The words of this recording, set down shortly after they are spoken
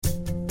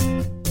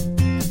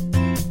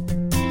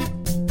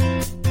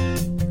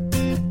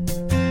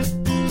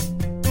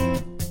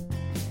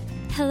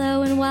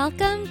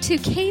to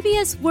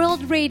KBS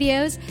World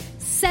Radio's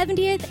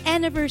 70th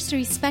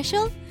anniversary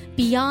special,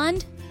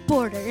 Beyond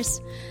Borders.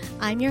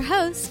 I'm your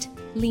host,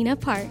 Lena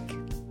Park.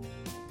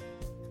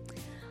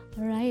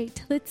 All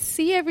right, let's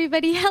see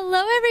everybody.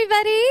 Hello,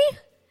 everybody.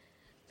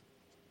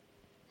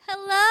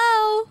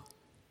 Hello.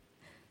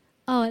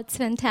 Oh, it's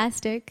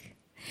fantastic.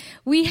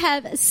 We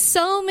have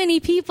so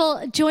many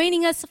people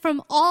joining us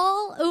from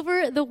all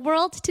over the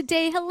world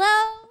today.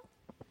 Hello.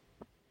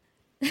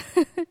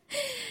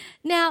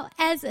 Now,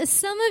 as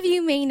some of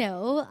you may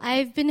know,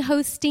 I've been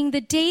hosting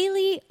the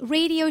daily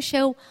radio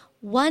show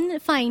One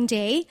Fine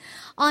Day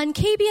on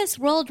KBS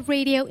World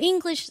Radio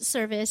English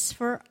service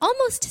for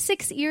almost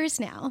 6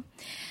 years now.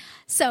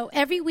 So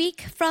every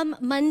week from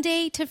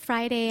Monday to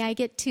Friday, I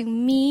get to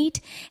meet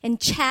and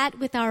chat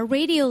with our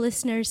radio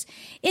listeners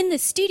in the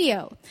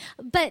studio.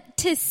 But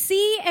to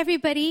see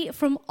everybody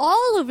from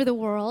all over the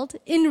world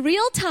in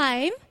real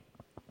time,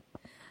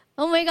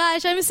 oh my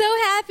gosh, I'm so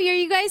happy. Are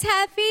you guys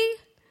happy?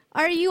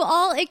 Are you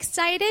all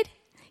excited?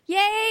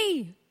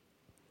 Yay!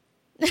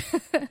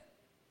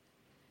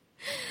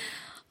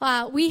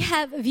 Wow, we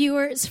have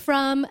viewers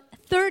from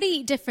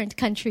 30 different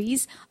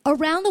countries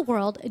around the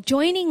world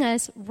joining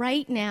us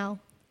right now.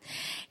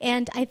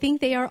 And I think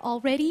they are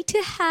all ready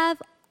to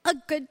have a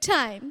good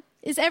time.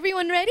 Is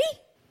everyone ready?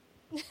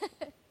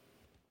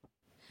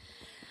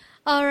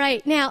 All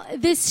right, now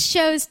this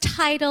show's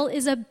title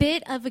is a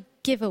bit of a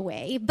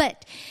giveaway,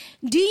 but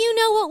do you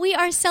know what we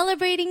are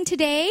celebrating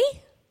today?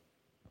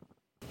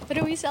 What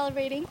are we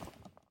celebrating?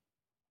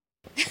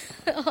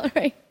 All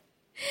right.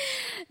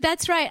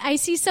 That's right. I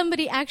see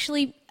somebody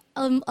actually,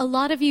 a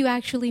lot of you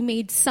actually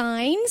made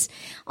signs.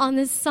 On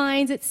the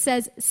signs it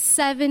says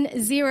 70.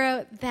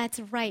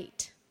 That's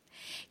right.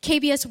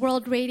 KBS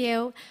World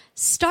Radio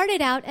started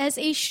out as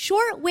a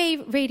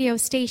shortwave radio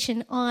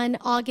station on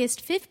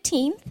August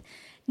 15th,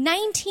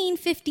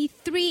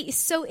 1953.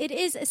 So it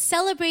is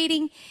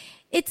celebrating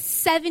its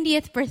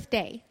 70th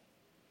birthday.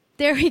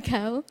 There we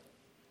go.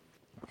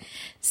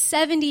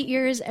 70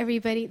 years,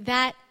 everybody.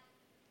 That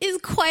is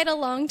quite a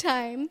long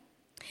time.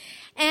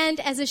 And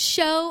as a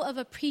show of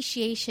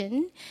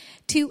appreciation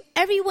to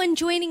everyone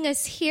joining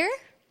us here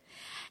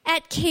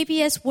at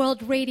KBS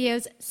World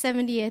Radio's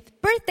 70th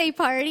birthday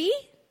party,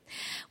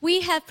 we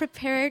have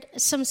prepared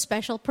some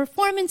special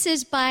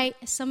performances by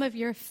some of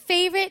your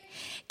favorite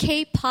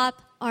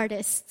K-pop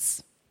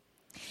artists.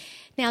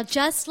 Now,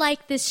 just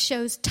like this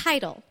show's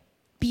title,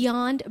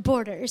 Beyond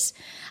Borders,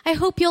 I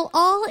hope you'll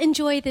all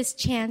enjoy this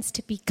chance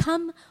to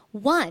become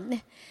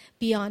one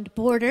beyond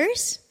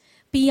borders,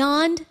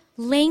 beyond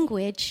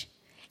language,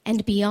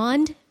 and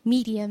beyond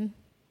medium.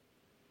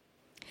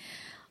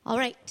 All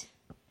right.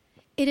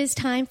 It is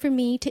time for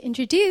me to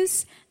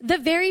introduce the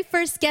very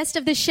first guest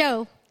of the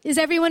show. Is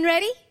everyone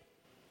ready?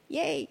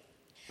 Yay.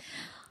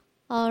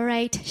 All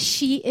right.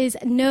 She is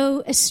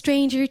no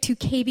stranger to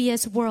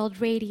KBS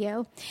World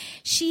Radio.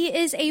 She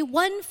is a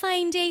One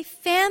Fine Day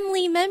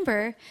family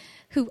member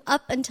who,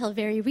 up until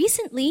very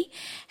recently,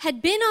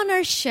 had been on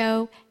our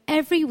show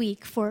every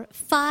week for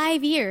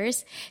 5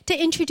 years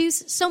to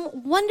introduce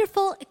some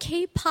wonderful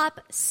K-pop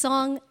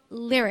song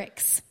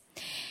lyrics.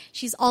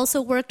 She's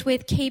also worked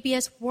with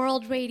KBS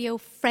World Radio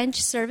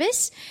French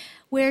service,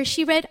 where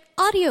she read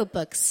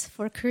audiobooks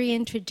for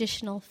Korean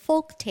traditional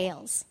folk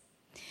tales.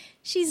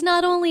 She's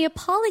not only a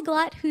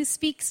polyglot who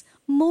speaks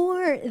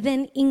more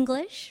than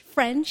English,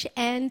 French,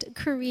 and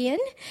Korean.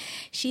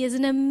 She is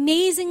an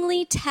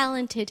amazingly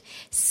talented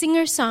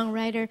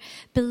singer-songwriter,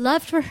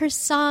 beloved for her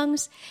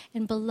songs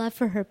and beloved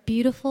for her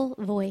beautiful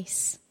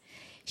voice.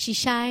 She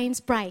shines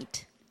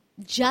bright,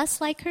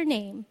 just like her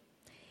name.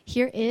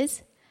 Here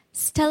is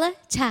Stella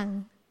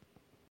Chang.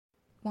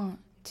 1,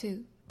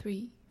 2,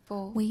 3,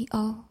 4. We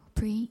all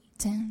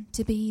pretend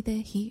to be the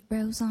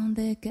heroes on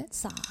the good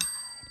side.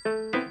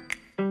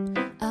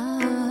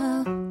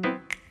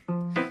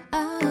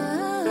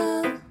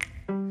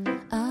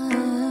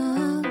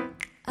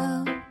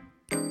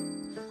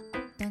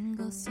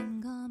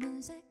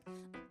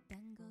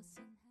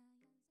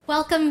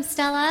 Welcome,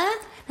 Stella.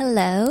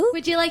 Hello.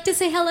 Would you like to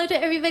say hello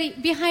to everybody?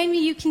 Behind me,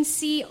 you can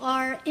see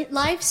our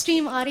live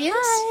stream audience.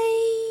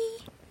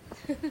 Hi.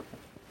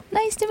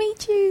 Nice to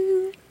meet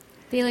you.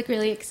 They look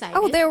really excited.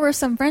 Oh, there were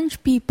some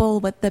French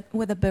people with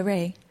a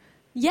beret.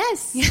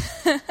 Yes.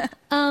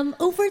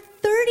 Over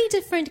 30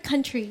 different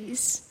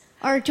countries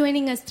are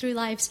joining us through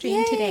live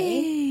stream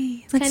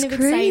today. It's That's kind of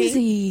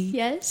crazy. exciting.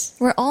 Yes.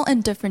 We're all in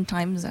different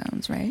time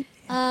zones, right?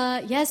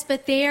 Yes,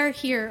 but they are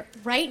here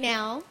right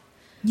now.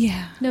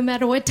 Yeah. No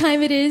matter what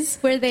time it is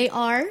where they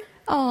are.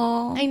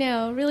 Oh, I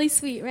know. Really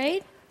sweet,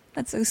 right?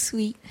 that's so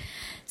sweet.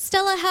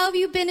 Stella, how have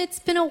you been? It's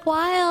been a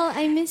while.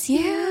 I miss you.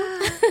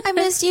 Yeah, I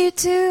miss you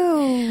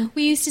too.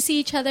 We used to see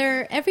each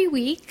other every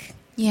week.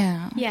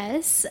 Yeah.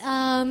 Yes.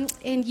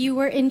 And you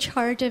were in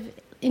charge of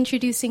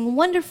introducing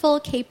wonderful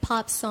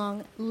K-pop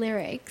song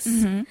lyrics.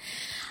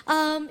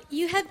 Mm-hmm.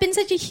 You have been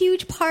such a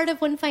huge part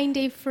of One Fine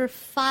Day for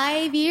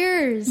 5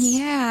 years.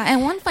 Yeah,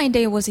 and One Fine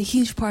Day was a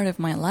huge part of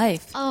my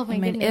life. Oh, my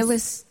goodness.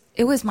 goodness.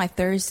 It was my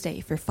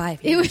Thursday for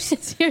 5 years. It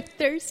was your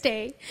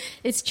Thursday.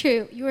 It's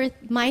true. You were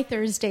my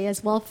Thursday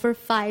as well for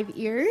 5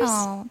 years.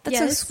 Oh, that's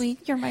so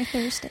sweet. You're my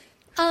Thursday.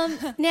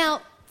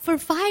 Now, for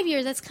 5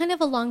 years, that's kind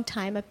of a long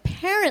time.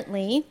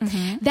 Apparently,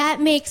 that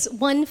makes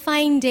One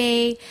Fine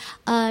Day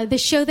the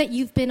show that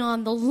you've been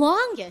on the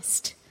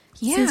longest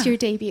since your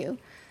debut.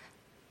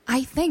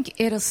 I think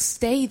it'll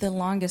stay the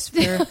longest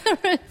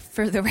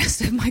for the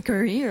rest of my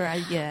career,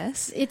 I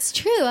guess. It's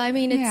true. I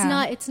mean,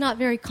 it's not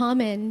very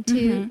common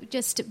to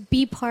just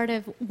be part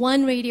of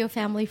one radio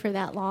family for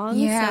that long.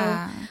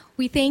 Yeah. So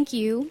we thank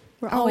you.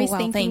 We're always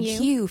thanking you.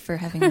 Thank you for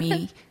having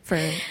me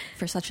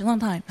for such a long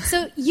time.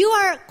 So you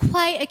are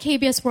quite a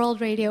KBS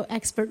World Radio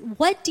expert.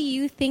 What do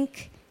you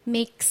think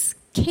makes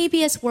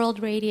KBS World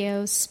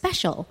Radio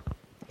special?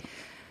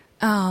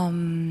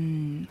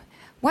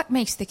 What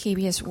makes the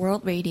KBS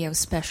World Radio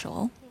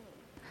special,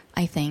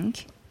 I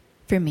think,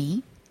 for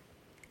me,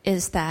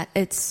 is that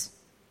it's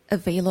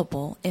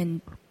available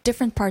in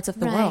different parts of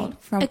the world.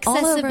 From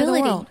all over the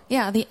world.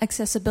 Yeah, the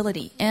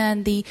accessibility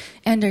and the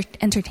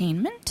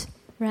entertainment.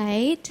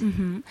 Right.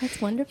 Mm-hmm.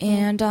 That's wonderful.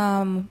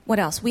 And what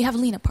else? We have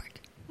Lena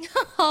Park.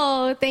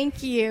 Oh,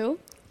 thank you.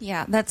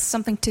 Yeah, that's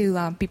something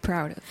to be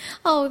proud of.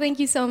 Oh, thank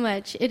you so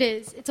much. It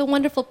is. It's a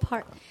wonderful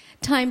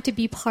time to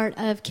be part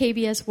of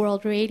KBS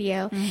World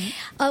Radio.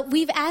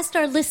 We've asked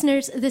our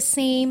listeners the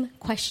same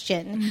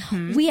question.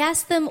 We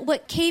asked them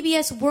what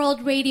KBS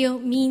World Radio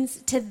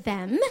means to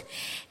them,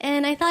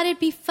 and I thought it'd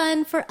be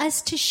fun for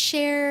us to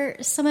share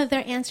some of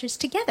their answers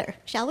together.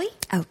 Shall we?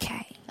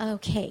 Okay.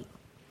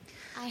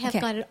 I have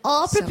got it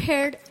all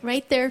prepared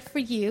right there for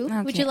you.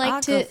 Okay, would you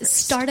like to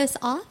start us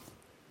off?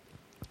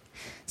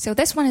 So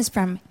this one is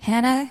from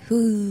Hannah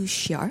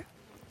Hushar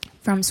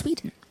from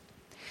Sweden.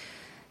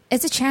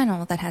 It's a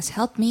channel that has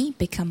helped me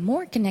become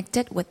more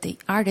connected with the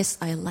artists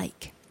I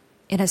like.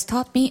 It has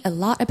taught me a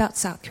lot about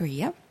South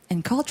Korea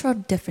and cultural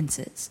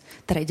differences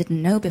that I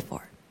didn't know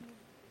before.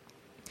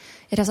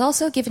 It has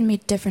also given me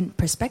different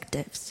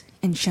perspectives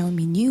and shown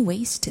me new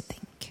ways to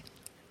think.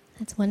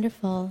 That's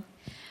wonderful.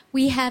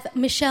 We have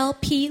Michelle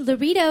P.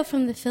 Laredo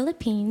from the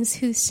Philippines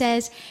who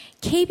says,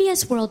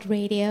 KBS World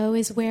Radio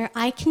is where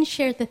I can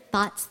share the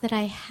thoughts that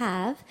I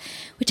have,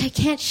 which I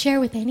can't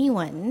share with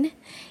anyone.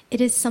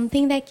 It is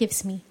something that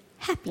gives me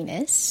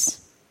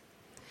happiness.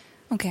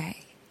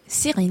 Okay.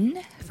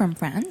 Cyrine from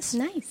France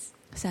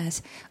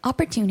says,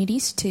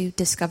 opportunities to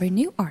discover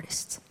new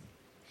artists.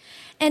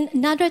 And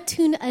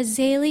Nadratun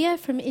Azalea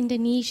from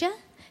Indonesia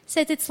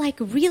says it's like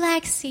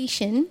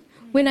relaxation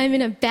when I'm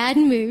in a bad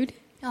mood.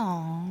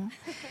 Aww.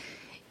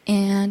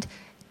 And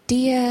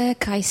Dia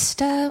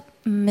Kaista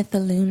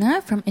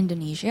Mithaluna from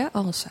Indonesia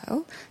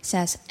also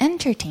says,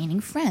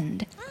 entertaining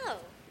friend. Oh.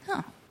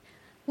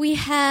 We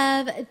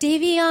have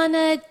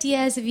Daviana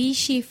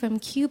Diaz-Vichy from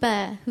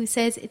Cuba who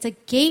says it's a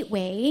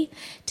gateway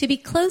to be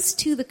close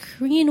to the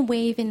Korean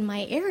wave in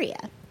my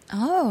area.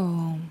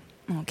 Oh,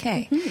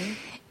 okay.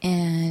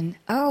 And,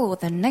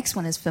 the next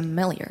one is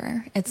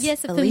familiar. It's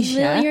Alicia.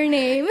 Familiar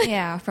name.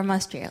 Yeah, from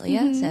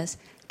Australia. Says,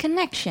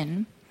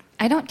 connection.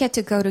 I don't get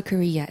to go to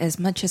Korea as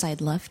much as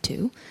I'd love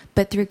to,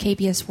 but through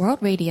KBS World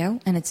Radio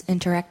and its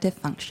interactive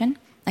function,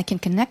 I can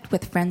connect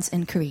with friends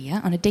in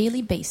Korea on a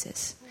daily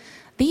basis.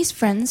 These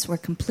friends were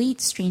complete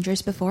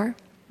strangers before,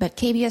 but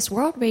KBS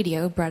World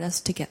Radio brought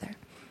us together.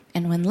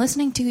 And when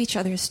listening to each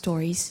other's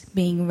stories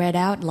being read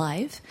out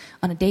live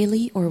on a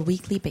daily or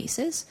weekly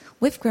basis,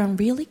 we've grown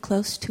really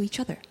close to each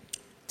other.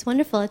 It's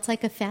wonderful. It's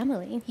like a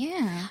family.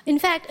 Yeah. In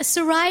fact,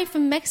 Sarai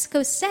from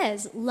Mexico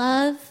says,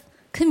 love,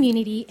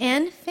 community,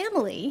 and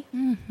family.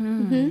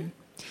 And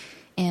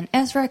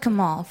Ezra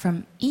Kamal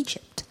from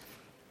Egypt,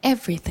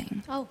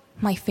 everything. Oh.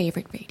 My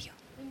favorite radio.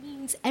 It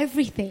means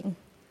everything.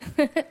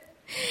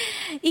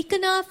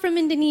 Ikana from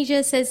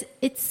Indonesia says,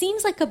 it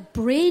seems like a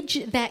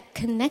bridge that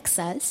connects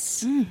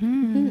us.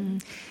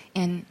 And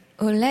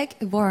Oleg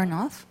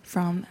Voronov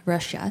from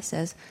Russia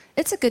says,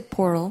 it's a good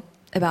portal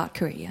about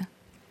Korea.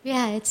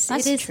 Yeah, it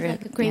is true.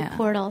 Like a great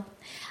portal.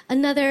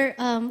 Another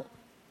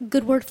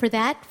good word for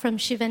that from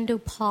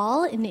Shivendo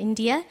Paul in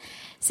India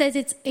says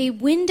it's a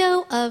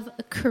window of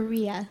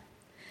Korea.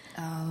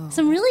 Oh.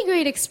 Some really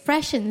great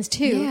expressions,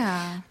 too.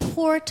 Yeah.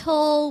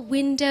 Portal,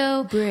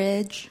 window.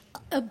 Bridge.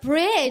 A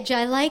bridge.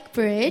 I like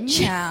bridge.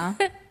 Yeah.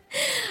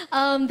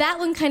 That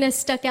one kind of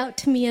stuck out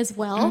to me as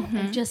well.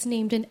 I just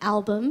named an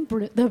album,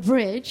 The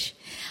Bridge.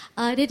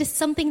 It is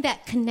something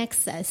that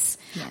connects us,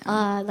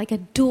 like a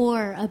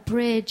door, a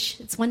bridge.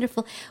 It's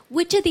wonderful.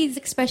 Which of these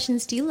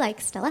expressions do you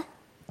like, Stella?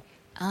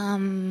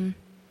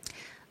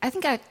 I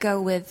think I'd go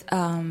with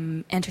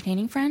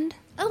entertaining friend.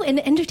 Oh, an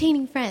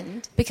entertaining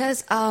friend.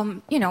 Because,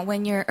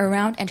 when you're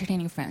around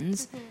entertaining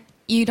friends,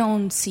 you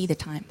don't see the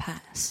time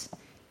pass.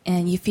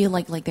 And you feel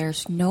like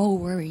there's no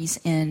worries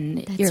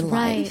in your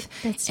life.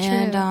 That's true.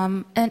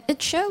 And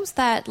it shows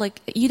that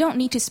you don't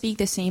need to speak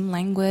the same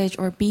language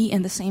or be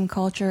in the same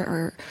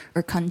culture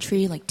or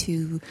country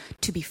to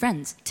be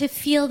friends. To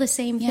feel the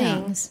same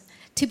things.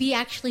 To be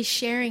actually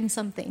sharing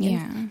something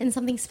and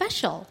something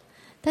special.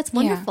 That's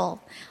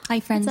wonderful. Hi,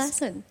 friends.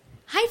 That's awesome.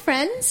 Hi,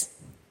 friends.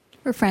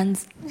 We're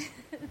friends.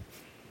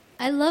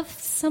 I love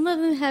some of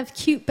them have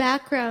cute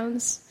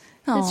backgrounds.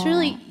 That's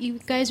really, you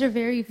guys are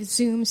very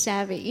Zoom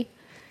savvy.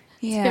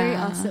 It's very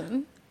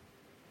awesome.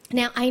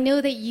 Now, I know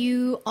that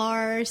you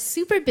are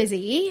super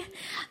busy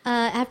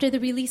after the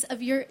release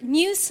of your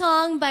new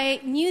song. By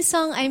new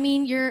song, I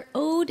mean your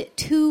Ode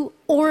to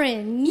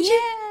Orange.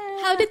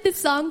 Yeah. How did this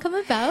song come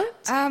about?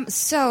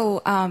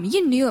 So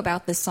you knew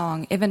about this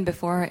song even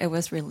before it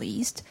was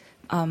released.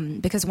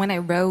 Because when I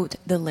wrote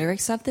the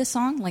lyrics of this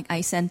song, like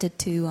I sent it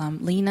to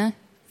Lena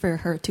for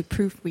her to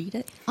proofread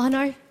it. On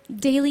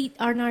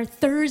our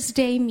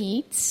Thursday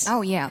meets.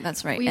 Oh, yeah,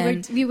 that's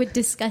right. We would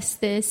discuss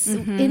this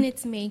in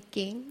its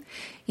making.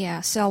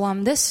 Yeah, so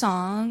this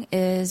song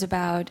is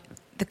about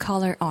the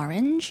color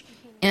orange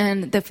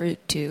and the fruit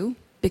too,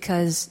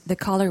 because the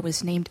color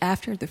was named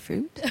after the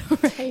fruit.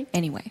 Right.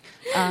 Anyway,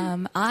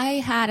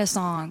 I had a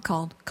song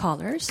called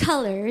Colors.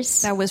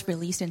 Colors. That was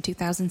released in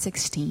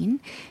 2016.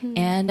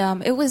 And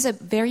it was a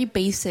very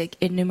basic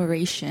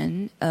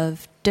enumeration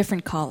of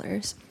different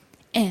colors.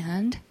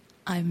 And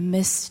I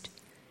missed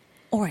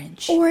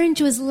orange. Orange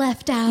was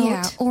left out.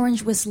 Yeah,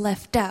 orange was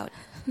left out.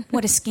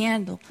 What a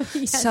scandal.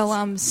 Yes.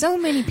 So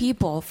many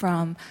people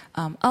from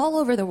all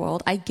over the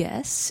world, I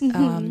guess,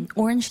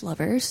 orange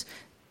lovers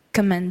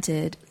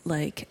commented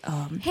like,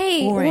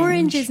 hey,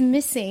 orange is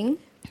missing.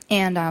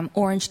 And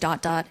orange ...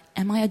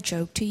 Am I a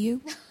joke to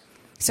you?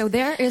 So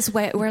there is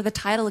where the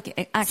title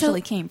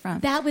actually came from.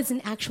 That was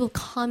an actual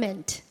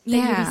comment that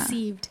you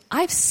received.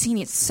 I've seen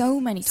it so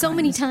many times. So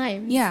many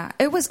times. Yeah,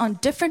 it was on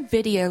different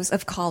videos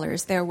of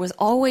colors. There was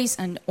always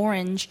an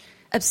orange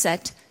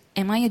upset.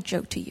 Am I a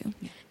joke to you?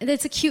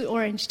 That's a cute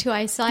orange, too.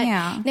 I saw it.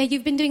 Yeah. Now,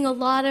 you've been doing a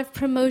lot of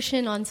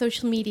promotion on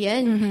social media.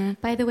 And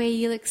by the way,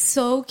 you look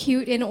so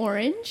cute in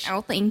orange.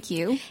 Oh, thank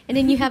you. And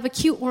then you have a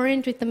cute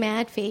orange with the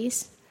mad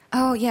face.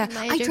 Oh, yeah.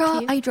 I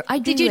drew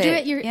Did you do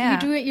it? You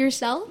drew it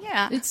yourself?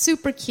 Yeah. It's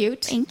super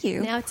cute. Thank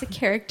you. Now it's a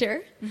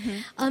character.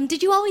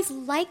 Did you always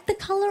like the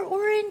color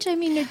orange? I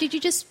mean, or did you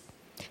just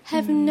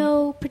have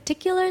no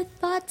particular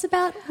thoughts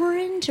about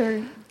orange?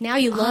 Or now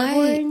you love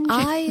orange?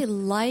 I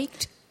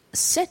liked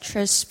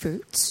citrus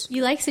fruits.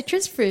 You like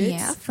citrus fruits?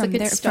 Yeah, from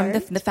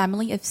the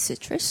family of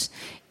citrus.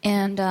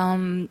 And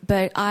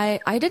but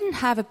I didn't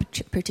have a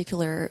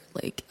particular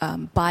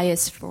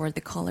bias for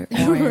the color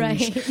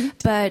orange. Right.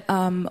 But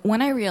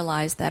when I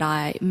realized that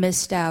I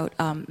missed out,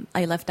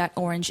 I left out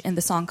orange in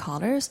the song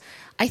Colors.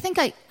 I think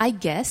I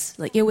guess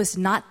it was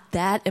not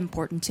that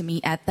important to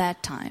me at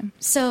that time.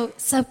 So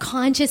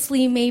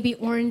subconsciously, maybe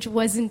orange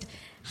wasn't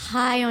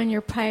high on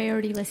your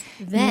priority list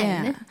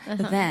then. Yeah,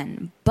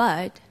 then,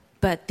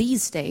 But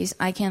these days,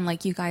 I can,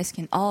 you guys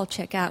can all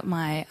check out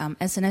my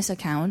SNS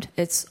account.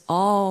 It's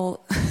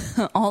all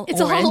It's orange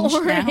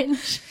all now.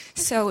 orange.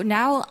 So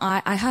now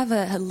I have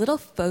a little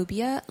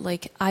phobia.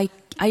 I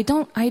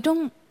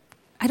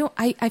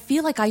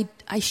feel like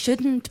I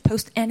shouldn't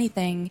post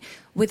anything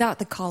without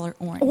the color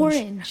orange.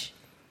 Orange.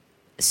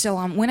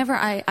 So whenever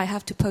I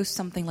have to post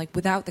something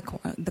without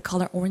the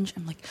color orange,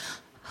 I'm like,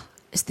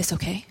 is this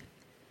okay?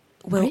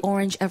 Will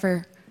orange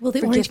ever Will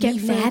the forgive orange get me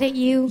for mad at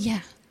you? Yeah.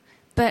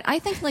 But I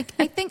think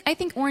I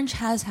think orange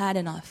has had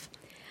enough.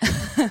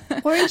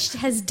 Orange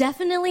has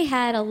definitely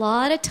had a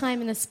lot of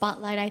time in the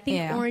spotlight. I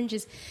think orange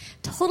is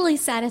totally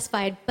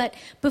satisfied. But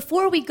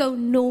before we go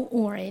no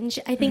orange,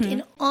 I think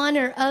in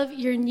honor of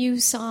your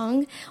new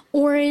song,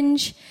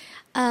 Orange,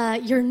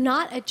 You're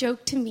Not a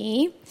Joke to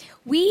Me,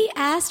 we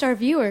asked our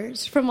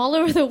viewers from all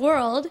over the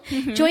world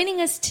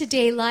joining us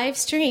today live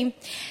stream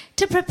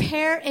to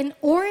prepare an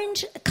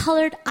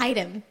orange-colored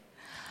item.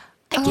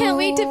 I can't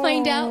wait to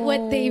find out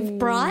what they've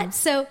brought.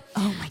 So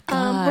oh my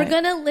God. We're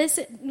going to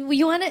listen.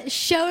 You want to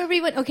show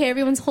everyone? Okay,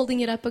 everyone's holding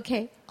it up.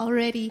 Okay,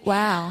 already.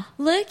 Wow.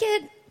 Look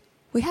at...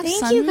 We have Thank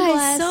sunglasses. you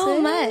guys so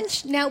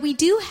much. Now, we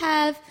do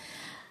have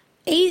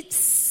a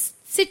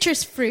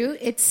citrus fruit.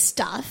 It's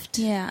stuffed.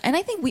 Yeah, and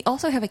I think we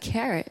also have a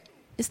carrot.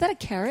 Is that a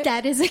carrot?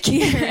 That is a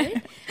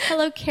carrot.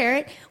 Hello,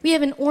 carrot. We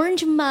have an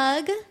orange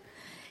mug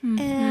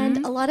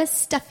and a lot of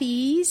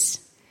stuffies.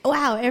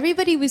 Wow,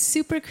 everybody was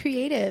super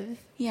creative.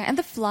 Yeah, and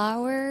the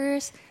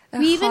flowers.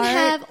 We even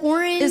have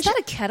orange. Is that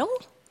a kettle?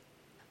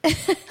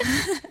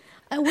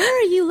 Where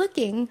are you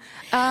looking?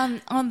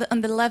 On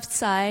the left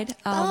side.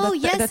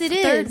 Yes, the it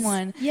is. third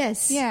one.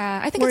 Yes.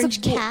 Yeah, I think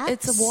Orange caps.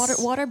 it's a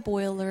water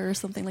boiler or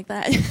something like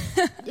that.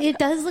 It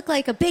does look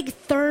like a big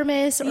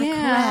thermos or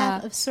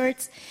carafe of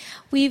sorts.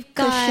 We've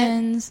got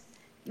cushions.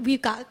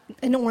 We've got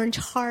an orange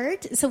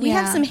heart. So we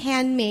have some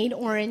handmade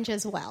orange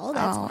as well.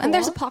 That's cool. And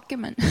there's a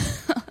Pokemon.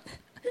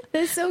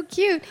 That's so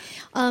cute.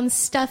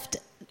 Stuffed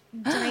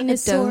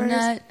dinosaurs. A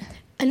donut.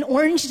 An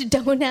orange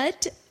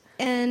donut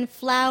and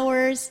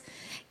flowers.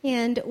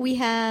 And we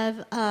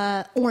have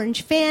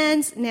orange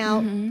fans.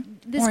 Now,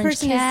 this orange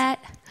person cat.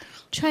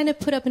 is trying to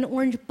put up an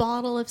orange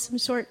bottle of some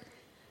sort.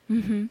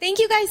 Thank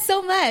you guys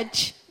so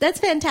much. That's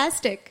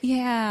fantastic.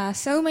 Yeah,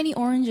 so many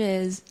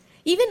oranges.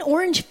 Even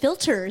orange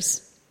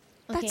filters.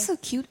 That's so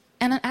cute.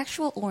 And an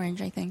actual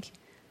orange, I think.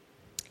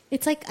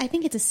 It's I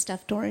think it's a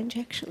stuffed orange,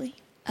 actually.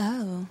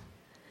 Oh.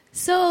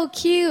 So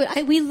cute.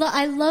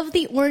 I love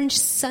the orange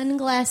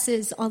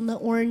sunglasses on the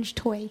orange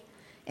toy.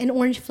 And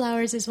orange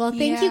flowers as well.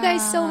 Thank you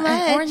guys so much.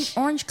 And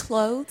orange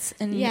clothes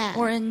and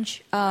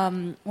orange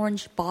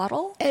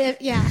bottle.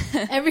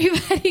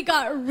 Everybody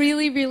got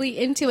really, really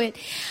into it.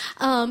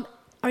 Are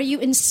you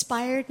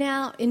inspired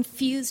now?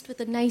 Infused with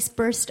a nice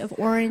burst of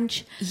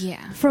orange?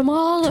 Yeah. From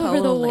all over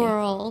the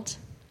world.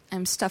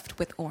 I'm stuffed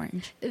with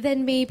orange.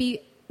 Then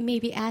maybe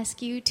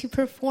ask you to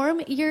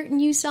perform your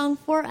new song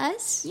for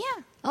us?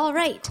 Yeah. All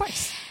right. Of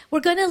course. We're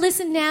going to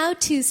listen now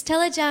to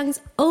Stella Jang's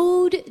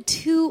Ode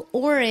to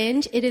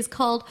Orange. It is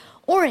called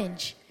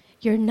Orange,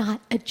 You're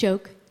Not a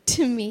Joke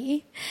to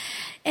Me.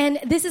 And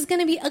this is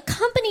going to be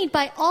accompanied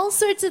by all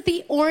sorts of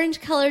the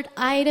orange-colored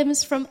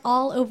items from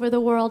all over the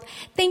world.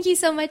 Thank you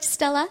so much,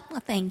 Stella. Well,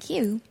 thank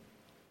you.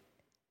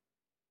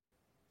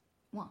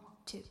 1,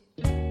 2.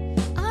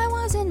 I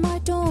was in my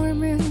dorm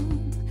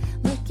room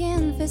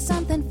looking for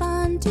something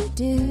fun to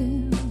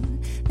do.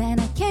 Then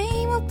I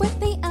came up with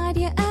the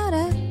idea out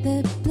of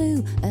the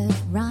blue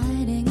of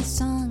writing a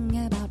song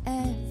about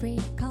every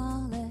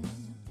color.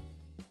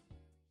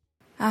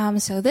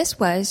 So this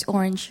was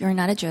Orange, You're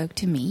Not a Joke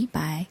to Me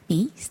by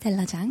me,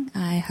 Stella Jang.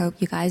 I hope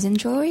you guys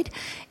enjoyed.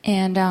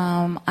 And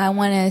I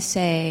want to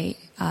say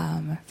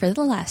for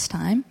the last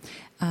time,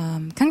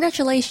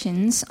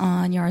 congratulations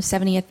on your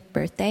 70th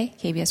birthday,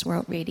 KBS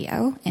World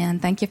Radio. And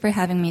thank you for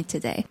having me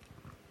today.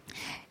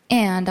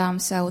 And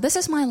so this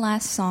is my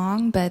last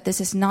song, but this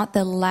is not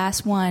the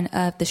last one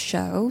of the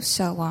show.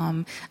 So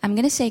I'm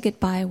going to say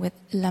goodbye with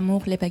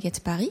L'amour, les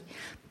baguettes Paris.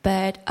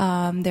 But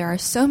there are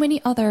so many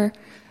other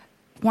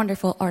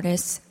wonderful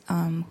artists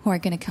who are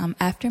going to come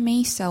after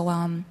me.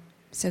 So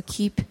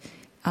keep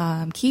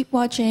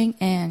watching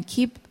and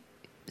keep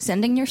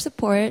sending your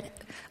support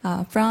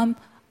from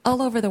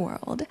all over the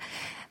world.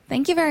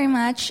 Thank you very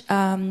much.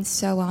 I'm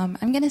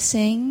going to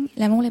sing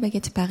L'amour, les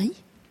baguettes Paris.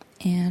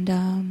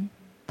 And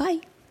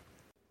bye.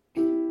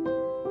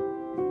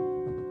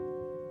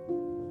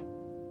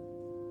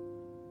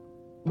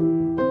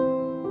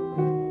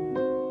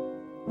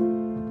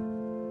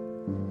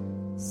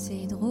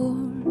 C'est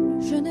drôle,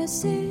 je ne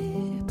sais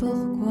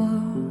pourquoi.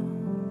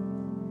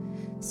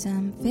 Ça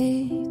me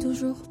fait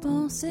toujours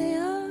penser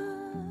à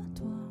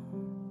toi.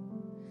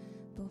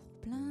 Pour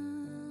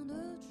plein de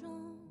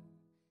gens.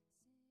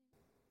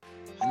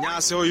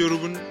 안녕하세요,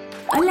 여러분.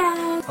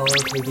 Hola. Hello,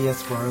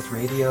 KBS World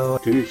Radio.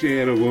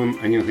 청취자 여러분,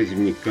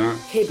 안녕하십니까?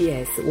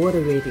 KBS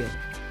World Radio.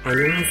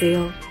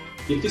 안녕하세요.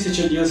 И в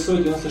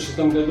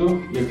 1996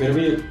 году я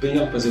впервые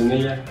принял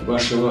позывные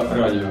вашего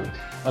радио.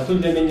 А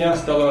тут для меня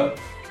стало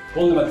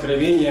полным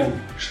откровением,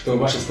 что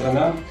ваша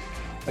страна,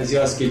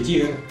 азиатский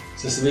тигр,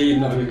 со своей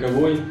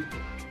многовековой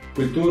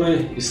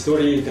культурой,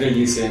 историей и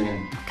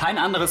традициями. Kein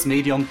anderes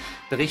Medium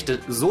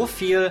berichtet so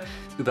viel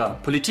über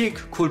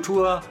Politik,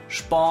 Kultur,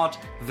 Sport,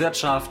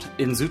 Wirtschaft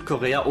in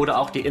Südkorea oder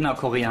auch die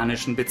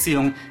innerkoreanischen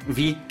Beziehungen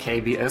wie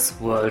KBS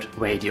World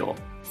Radio.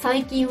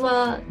 最近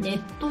はネ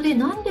ットで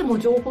何でも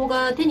情報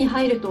が手に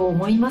入ると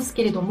思います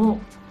けれども、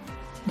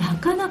な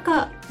かな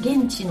か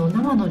現地の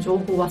生の情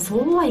報はそ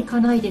うはい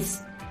かないで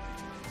す。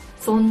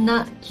そん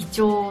な貴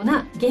重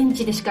な現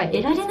地でしか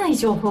得られない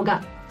情報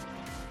が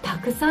た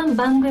くさん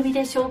番組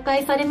で紹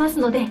介されます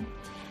ので、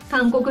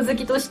韓国好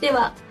きとして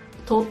は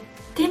とっ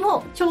て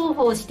も重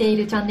宝してい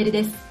るチャンネル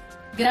です。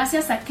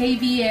Gracias a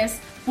KBS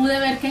pude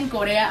ver que en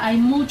Corea hay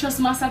muchos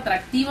más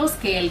atractivos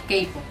que el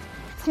K-pop.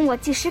 从我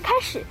记事开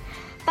始，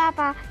爸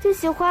爸就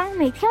喜欢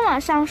每天晚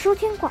上收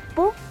听广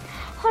播。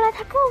后来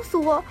他告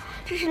诉我，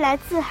这是来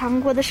自韩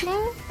国的声音，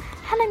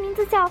它的名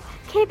字叫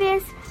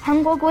KBS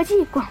韩国国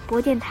际广播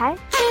电台。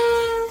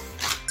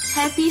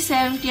 Happy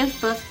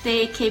 70th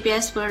birthday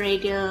KBS World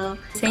Radio.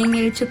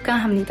 생일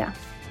축하합니다.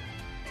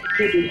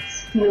 KBS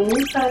너무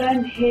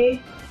사랑해.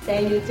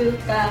 생일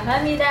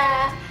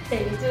축하합니다.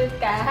 생일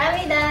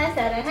축하합니다.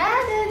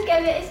 사랑하는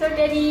KBS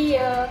World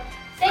Radio.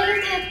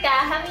 생일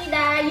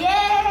축하합니다.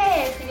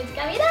 예! 생일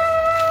축하합니다.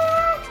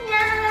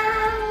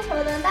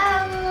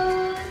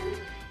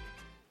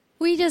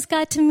 We just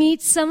got to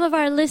meet some of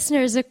our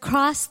listeners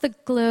across the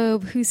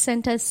globe who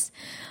sent us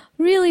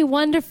really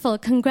wonderful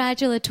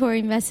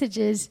congratulatory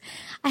messages.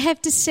 I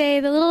have to say,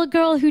 the little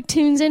girl who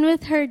tunes in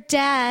with her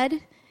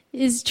dad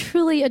is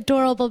truly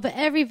adorable, but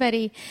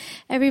everybody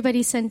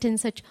sent in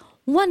such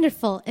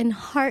wonderful and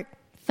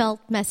heartfelt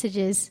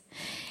messages.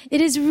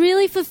 It is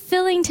really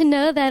fulfilling to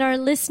know that our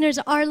listeners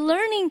are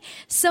learning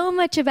so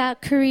much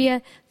about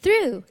Korea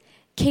through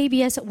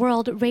KBS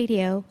World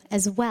Radio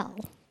as well.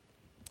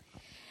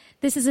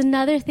 This is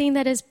another thing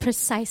that is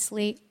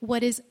precisely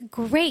what is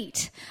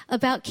great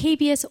about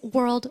KBS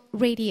World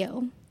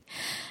Radio.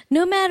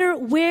 No matter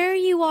where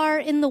you are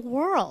in the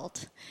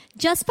world,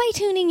 just by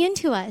tuning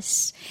into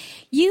us,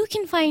 you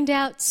can find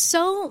out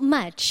so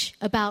much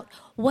about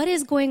what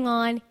is going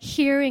on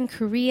here in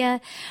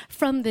Korea,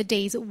 from the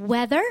day's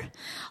weather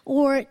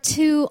or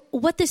to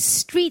what the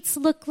streets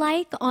look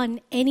like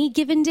on any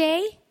given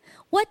day,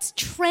 what's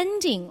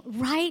trending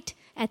right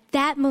at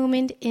that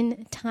moment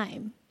in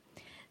time.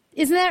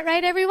 Isn't that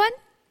right, everyone?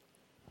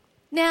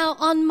 Now,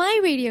 on my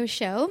radio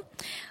show,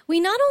 we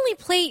not only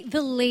play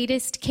the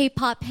latest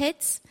K-pop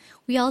hits,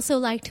 we also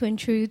like to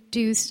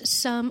introduce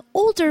some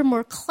older,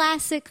 more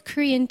classic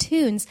Korean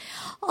tunes,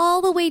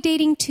 all the way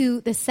dating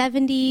to the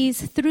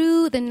 70s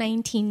through the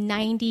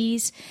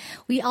 1990s.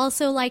 We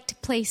also like to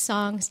play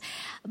songs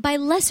by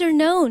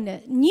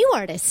lesser-known new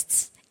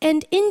artists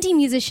and indie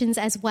musicians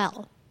as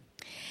well.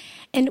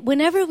 And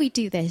whenever we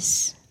do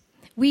this,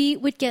 we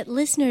would get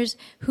listeners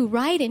who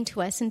write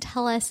into us and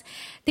tell us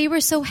they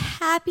were so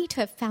happy to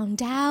have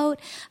found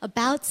out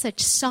about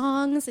such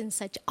songs and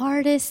such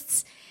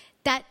artists.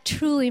 That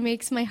truly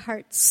makes my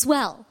heart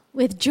swell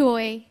with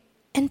joy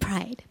and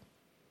pride.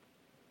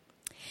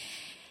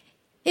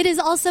 It is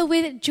also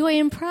with joy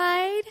and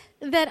pride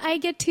that I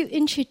get to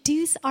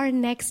introduce our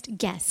next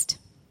guest.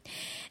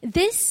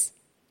 This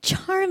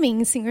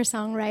charming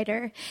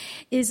singer-songwriter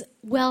is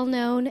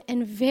well-known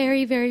and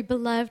very, very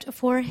beloved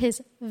for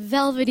his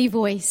velvety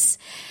voice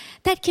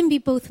that can be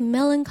both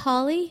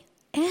melancholy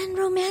and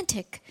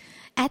romantic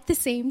at the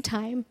same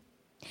time.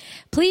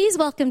 Please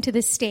welcome to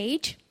the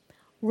stage,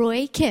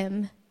 Roy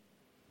Kim.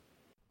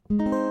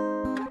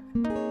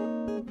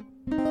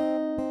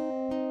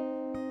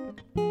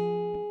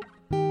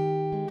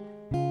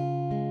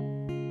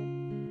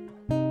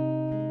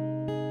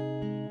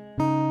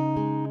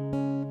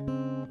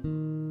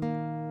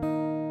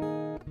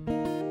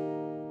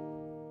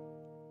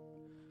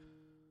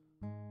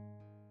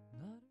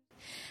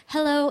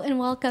 Hello and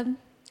welcome.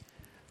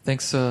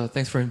 Thanks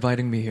for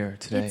inviting me here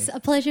today. It's a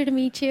pleasure to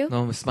meet you.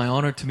 No, it's my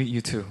honor to meet you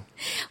too.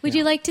 Would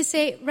you like to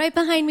say, right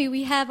behind me,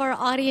 we have our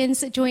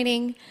audience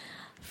joining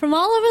from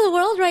all over the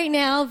world right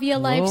now via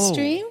live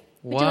stream.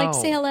 Would you like to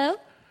say hello?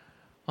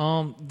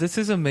 This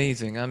is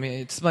amazing. I mean,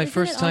 it's my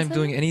first time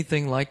doing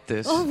anything like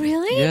this. Oh,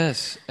 really?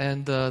 Yes.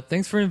 And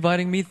thanks for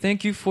inviting me.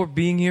 Thank you for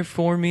being here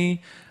for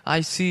me.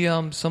 I see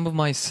some of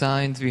my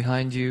signs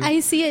behind you.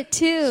 I see it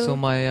too. So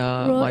my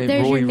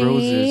Roy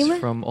Roses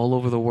from all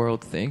over the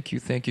world. Thank you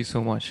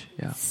so much.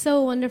 Yeah.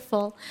 So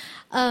wonderful.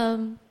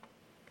 That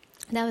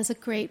was a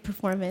great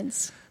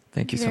performance.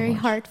 Thank you so much. Very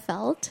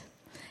heartfelt.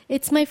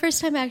 It's my first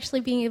time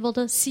actually being able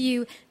to see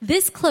you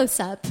this close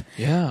up.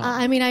 Yeah.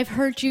 I mean, I've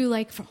heard you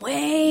like from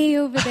way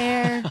over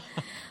there,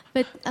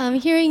 but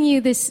hearing you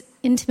this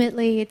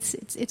intimately,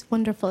 it's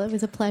wonderful. It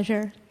was a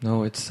pleasure.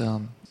 No, it's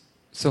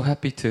so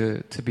happy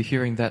to be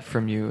hearing that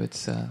from you.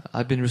 It's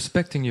I've been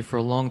respecting you for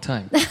a long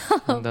time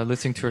and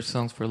listening to your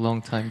songs for a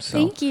long time. So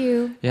thank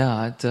you.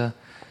 Yeah,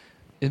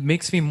 it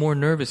makes me more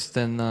nervous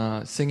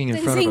than singing in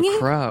front of a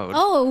crowd.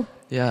 Oh.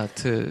 Yeah,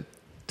 to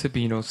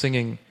be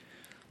singing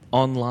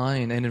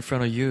online and in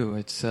front of you.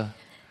 It's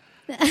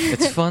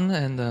fun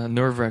and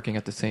nerve-wracking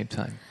at the same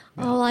time.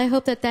 Yeah. Oh, I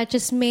hope that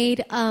just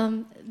made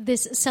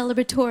this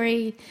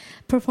celebratory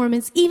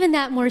performance even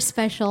that more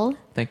special.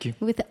 Thank you.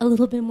 With a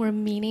little bit more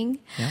meaning.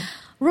 Yeah.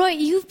 Roy,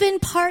 you've been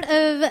part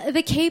of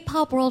the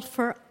K-pop world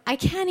for, I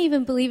can't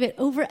even believe it,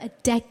 over a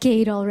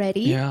decade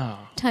already. Yeah.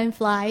 Time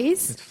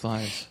flies. It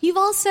flies. You've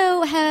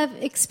also have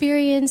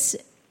experience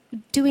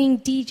doing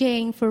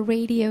DJing for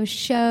radio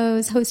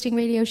shows, hosting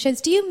radio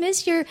shows. Do you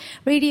miss your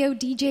radio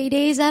DJ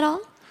days at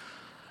all?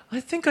 I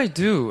think I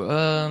do.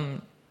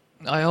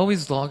 I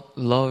always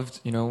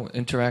loved,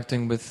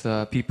 interacting with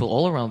people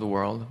all around the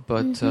world.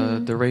 But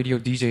the radio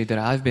DJ that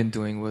I've been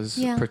doing was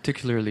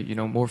particularly,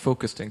 more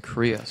focused in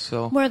Korea.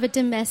 So more of a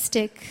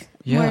domestic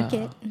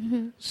market.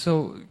 Mm-hmm.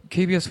 So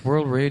KBS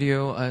World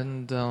Radio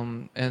and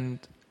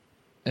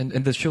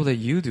the show that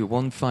you do,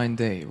 One Fine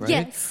Day, right?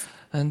 Yes.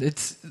 And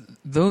it's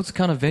those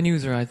kind of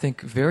venues are, I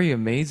think, very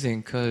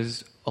amazing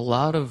because a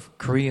lot of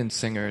Korean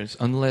singers,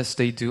 unless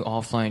they do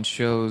offline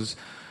shows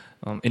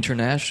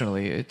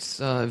internationally, it's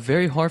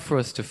very hard for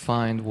us to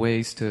find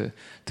ways to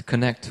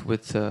connect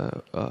with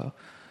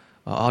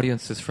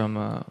audiences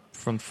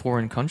from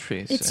foreign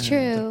countries. It's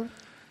true.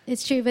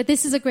 It's true. But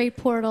this is a great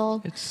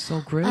portal. It's so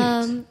great.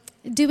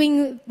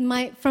 Doing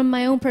from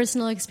my own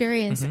personal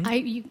experience,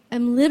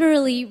 I'm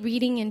literally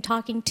reading and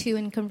talking to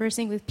and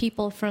conversing with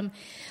people from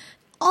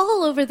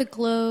all over the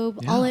globe,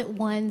 all at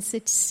once.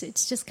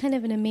 It's just kind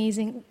of an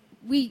amazing.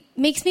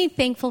 Makes me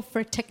thankful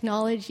for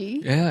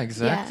technology. Yeah,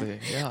 exactly.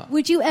 Yeah.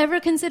 Would you ever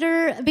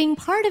consider being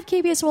part of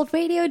KBS World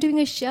Radio, doing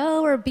a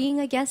show, or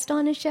being a guest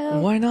on a show?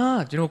 Why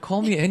not?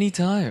 Call me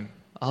anytime.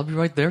 I'll be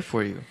right there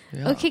for you.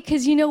 Yeah. Okay,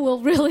 because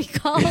we'll really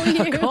call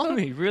you. Call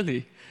me,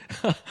 really.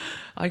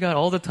 I got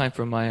all the time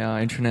from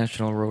my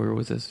international rower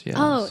with us. Yeah.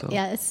 Oh,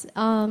 yes,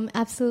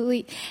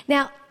 absolutely.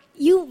 Now,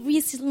 you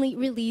recently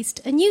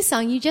released a new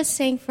song. You just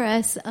sang for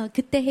us,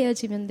 그때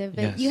헤어지면 돼.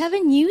 But you have a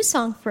new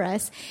song for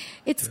us.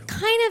 It's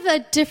kind of a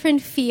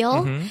different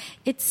feel.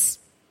 It's,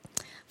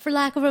 for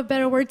lack of a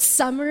better word,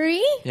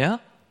 summery. Yeah.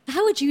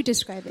 How would you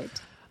describe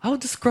it? I would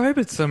describe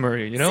it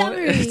summery.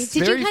 Summery. It's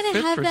Did you kind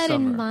of have that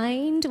summer. in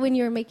mind when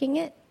you were making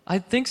it? I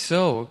think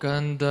so.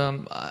 And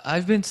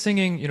I've been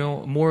singing,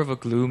 more of a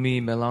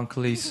gloomy,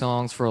 melancholy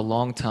songs for a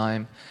long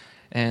time.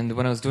 And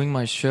when I was doing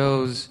my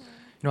shows,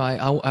 I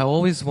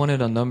always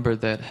wanted a number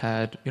that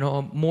had,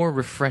 a more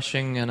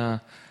refreshing and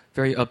a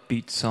very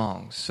upbeat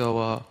song.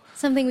 So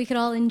something we could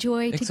all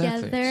enjoy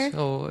Exactly. together.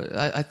 So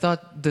I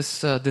thought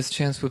this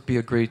chance would be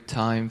a great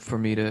time for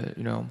me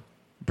to,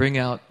 bring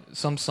out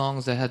some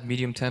songs that had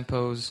medium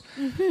tempos,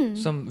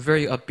 some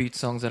very upbeat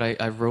songs that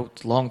I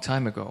wrote a long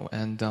time ago.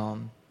 And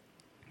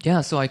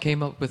so I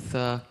came up with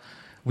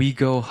We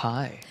Go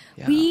High.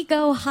 Yeah. We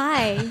Go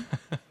High.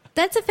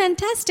 That's a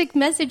fantastic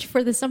message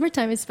for the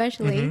summertime,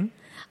 especially.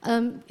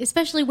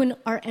 Especially when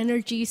our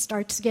energy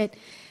starts to get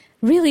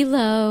really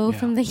low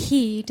from the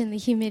heat and the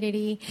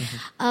humidity.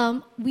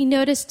 I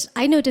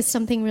noticed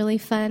something really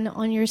fun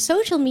on your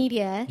social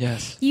media.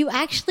 Yes. You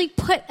actually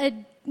put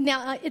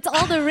now it's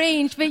all the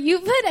range, but you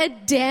put a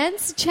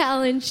dance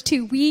challenge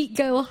to We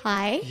Go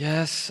High.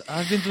 Yes,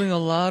 I've been doing a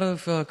lot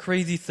of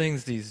crazy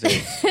things these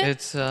days.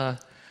 It's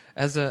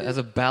as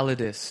a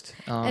balladist.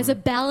 As a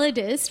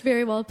balladist,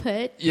 very well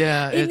put.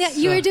 Yeah,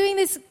 you were doing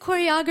this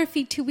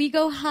choreography to We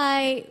Go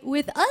High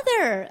with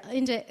other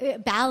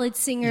ballad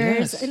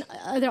singers and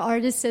other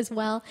artists as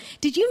well.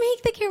 Did you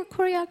make the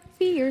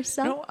choreography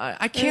yourself? No,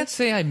 I can't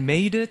say I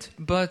made it,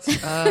 but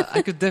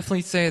I could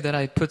definitely say that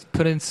I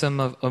put in some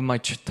of my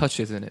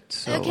touches in it.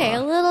 So, okay,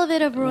 a little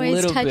bit of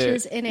Roy's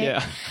touches in it.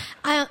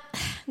 Yeah.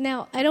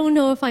 Now, I don't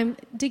know if I'm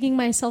digging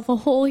myself a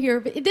hole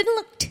here, but it didn't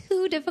look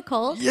too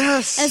difficult.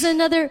 Yes. As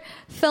another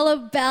fellow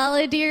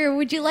balladeer,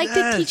 would you like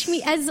to teach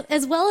me,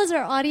 as well as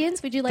our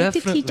audience, would you like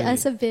to teach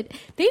us a bit?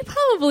 They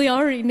probably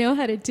already know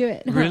how to do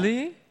it. Huh?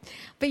 Really?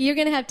 But you're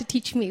going to have to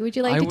teach me. Would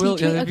you like to teach me? I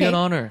will. It'd be an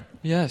honor.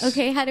 Yes.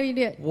 Okay, how do you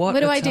do it? What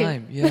do a I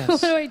time. do? Yes. What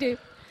do I do?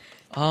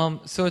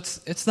 So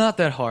it's not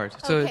that hard.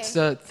 So it's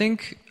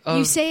think of...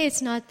 You say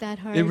it's not that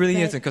hard. It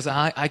really isn't, because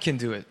I can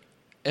do it.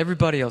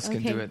 Everybody else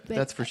can do it.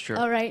 That's for sure.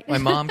 All right. My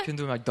mom can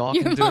do it. My dog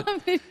can do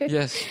it.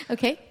 Yes.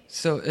 Okay.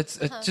 So it's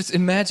just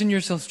imagine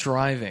yourself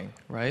driving,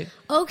 right?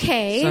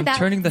 Okay. So I'm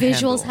turning the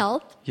visuals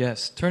handle. help.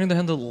 Yes. Turning the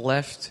handle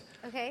left.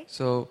 Okay.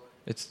 So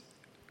it's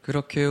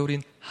그렇게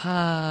우린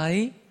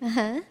high.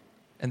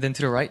 And then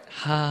to the right,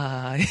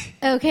 high.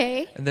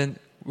 Okay. And then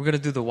we're going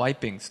to do the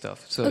wiping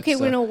stuff. So okay,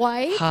 we're going to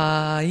wipe.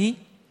 High.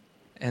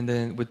 And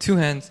then with two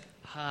hands,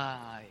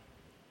 high.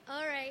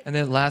 All right. And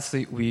then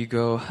lastly, we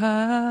go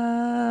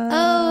high.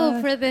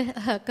 Oh, for the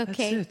hook.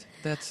 Okay.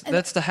 That's it.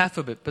 That's the half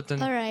of it. But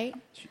then. All right.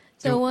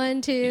 So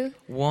 1, 2,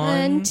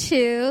 1,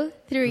 2,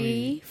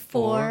 3,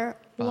 4,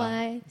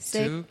 5,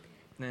 6. 2,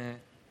 and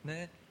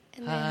then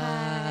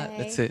high.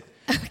 That's it.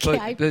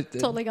 Okay, but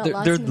totally got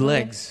lost. They're in the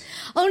legs.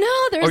 Oh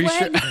no, there's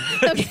legs.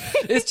 Sure? Okay.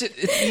 It's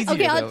easier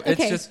though. Okay.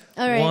 It's just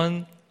all right.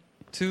 1,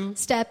 2.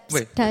 Steps.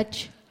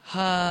 Touch.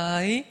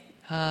 High,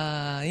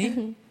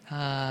 high,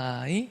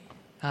 high.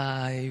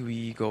 High,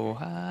 we go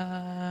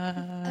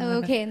high.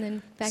 Okay, and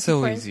then back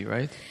so and forth. Easy,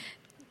 right?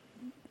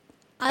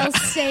 I'll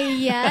say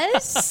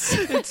yes.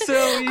 It's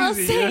so easy. I'll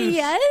say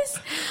yes.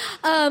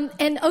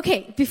 And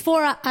okay,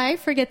 before I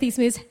forget these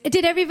moves,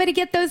 did everybody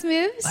get those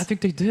moves? I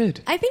think they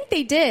did. I think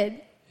they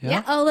did.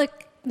 Yeah. Oh,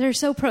 look, they're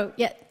so pro.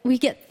 Yeah, we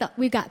got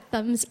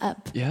thumbs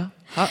up. Yeah.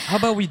 How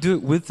about we do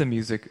it with the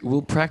music?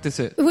 We'll practice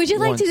it. Would you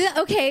like once. to do that?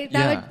 Okay,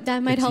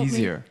 that might help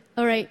easier. me.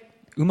 All right.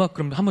 음악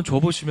그럼 한번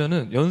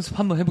줘보시면은 연습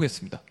한번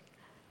해보겠습니다.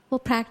 We'll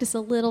practice a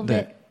little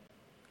bit.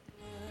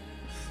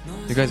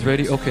 You guys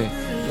ready? Okay.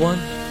 1,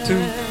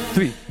 2,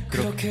 3.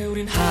 그렇게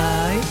우린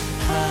high,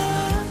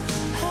 high,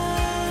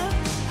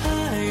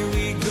 high,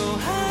 we go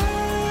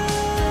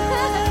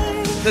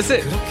high. That's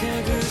it.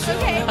 Okay.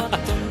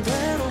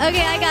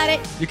 Okay, I got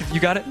it. You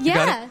got it? Yeah. You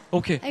got it?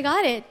 Okay. I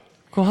got it.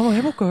 그럼 한번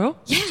해볼까요?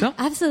 Yeah, 진짜?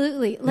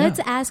 absolutely. Let's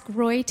ask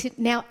Roy to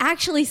now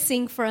actually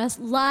sing for us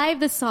live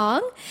the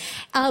song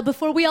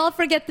before we all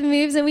forget the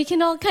moves and we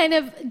can all kind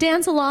of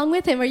dance along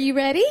with him. Are you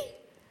ready?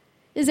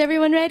 Is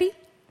everyone ready?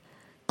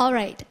 All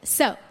right.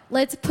 So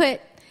let's put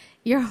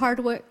your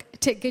hard work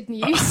to good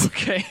use.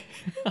 Okay.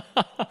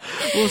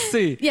 We'll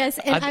see. Yes,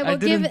 and I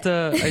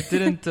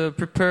didn't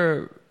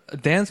prepare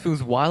dance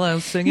moves while I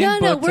was singing. No,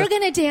 but, we're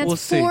going to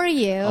dance for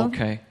you.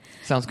 Okay.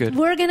 Sounds good.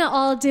 We're going to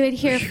all do it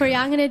here for you.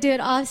 I'm going to do it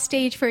off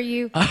stage for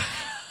you.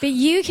 But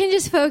you can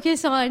just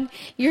focus on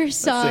your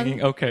song.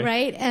 Singing, okay.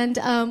 Right? And,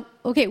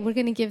 okay, we're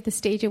going to give the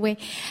stage away.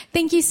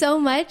 Thank you so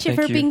much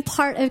for being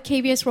part of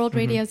KBS World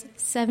Radio's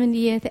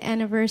 70th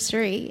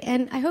anniversary.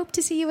 And I hope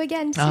to see you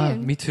again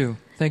soon. Me too.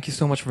 Thank you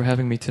so much for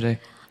having me today.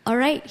 All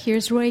right,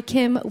 here's Roy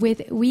Kim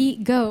with We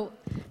Go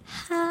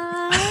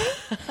High.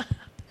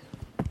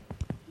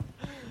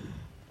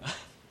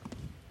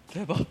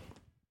 대박.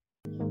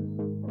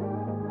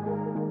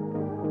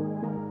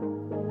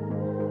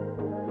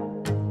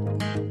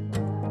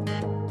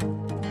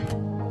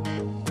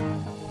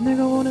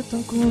 내가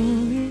원했던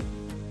꿈이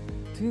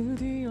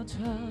드디어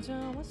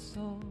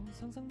찾아왔어.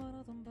 상상만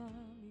하던 밤이.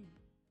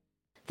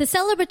 The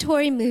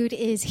celebratory mood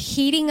is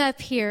heating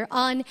up here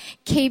on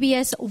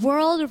KBS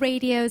World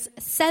Radio's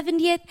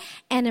 70th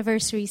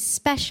anniversary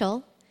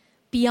special,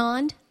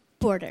 Beyond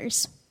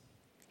Borders.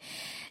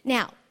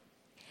 Now,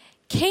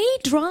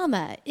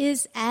 K-drama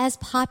is as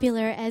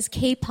popular as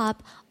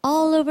K-pop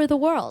all over the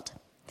world.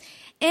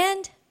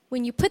 And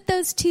when you put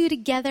those two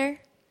together,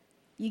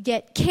 you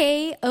get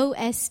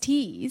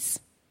KOSTs.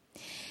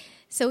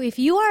 So if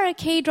you are a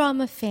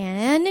K-drama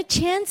fan,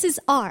 chances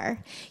are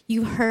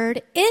you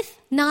heard If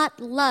Not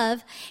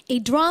Love, a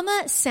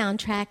drama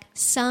soundtrack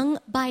sung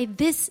by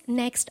this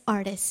next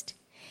artist.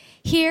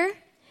 Here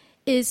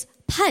is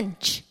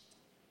Punch.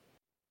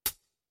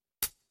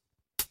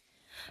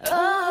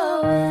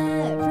 Oh,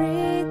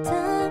 every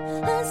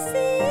time I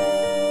see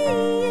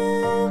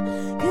you,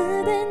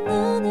 그대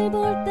눈을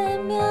볼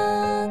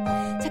때면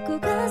자꾸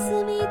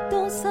가슴이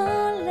또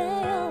설레어.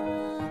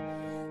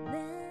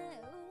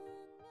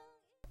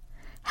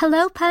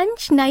 Hello,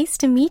 Punch. Nice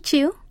to meet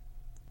you.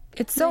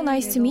 It's so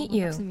nice to meet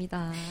you.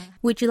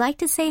 Would you like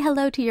to say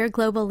hello to your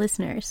global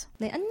listeners?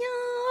 네, 안녕.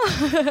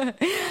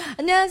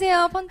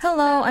 안녕하세요, 펀치.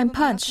 Hello, I'm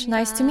Punch.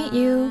 Nice to meet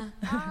you.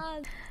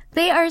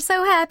 They are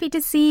so happy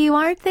to see you,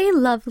 aren't they?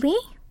 Lovely.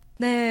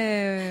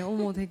 네,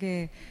 어머,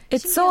 되게.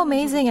 It's so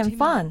amazing and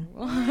fun.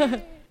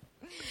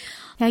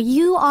 Now,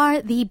 you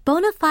are the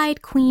bona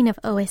fide queen of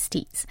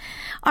OSTs.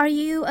 Are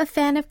you a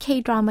fan of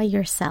K-drama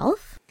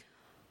yourself?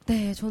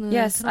 네, 저는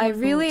yes, I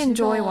really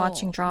enjoy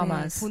watching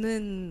dramas. 네,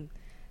 보는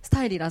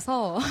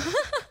스타일이라서.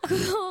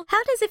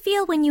 How does it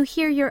feel when you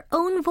hear your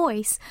own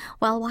voice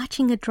while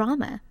watching a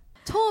drama?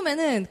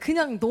 처음에는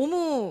그냥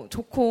너무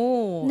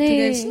좋고 네.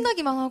 되게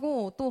신나기만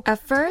하고 또 At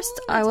first,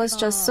 I was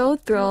just so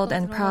thrilled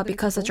and proud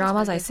because the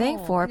dramas I sang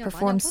for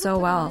performed so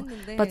well.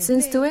 But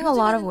since doing a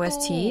lot of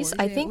OSTs,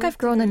 I think I've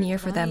grown an ear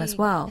for them as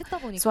well.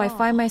 So I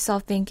find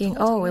myself thinking,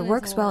 oh, it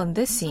works well in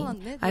this scene.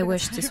 I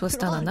wish this was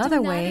done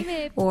another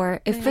way.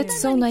 Or it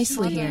fits so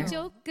nicely here.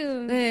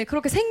 네,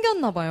 그렇게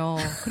생겼나 봐요.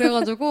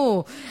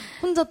 그래가지고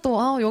혼자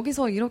또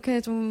여기서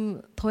이렇게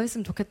좀 더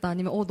했으면 좋겠다.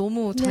 아니면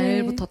너무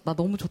잘 붙었다.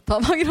 너무 좋다.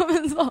 막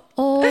이러면서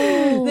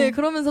네,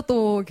 그러면서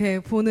또 이렇게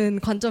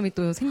보는 관점이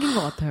또 생긴 것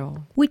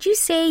같아요. Would you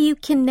say you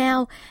can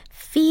now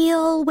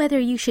feel whether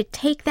you should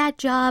take that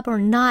job or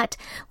not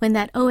when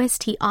that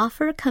OST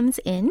offer comes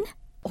in?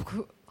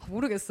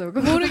 모르겠어요.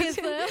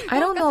 I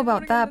don't know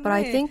about that, but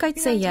I think I'd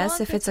say yes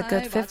if it's a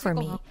good fit for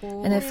me.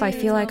 And if I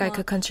feel like I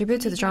could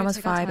contribute to the drama's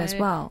vibe as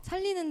well.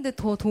 살리는데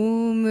더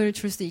도움을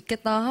줄 수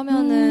있겠다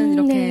하면은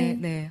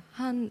이렇게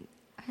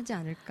하지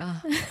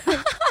않을까.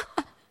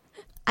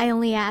 I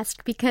only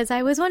asked because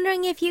I was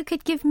wondering if you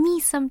could give me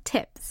some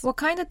tips. What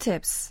kind of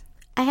tips?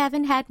 I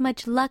haven't had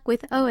much luck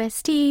with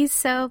OSTs,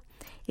 so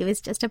it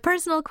was just a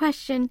personal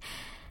question.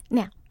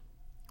 Now,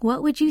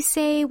 what would you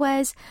say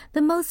was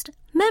the most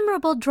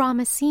memorable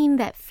drama scene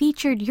that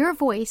featured your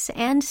voice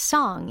and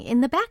song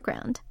in the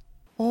background?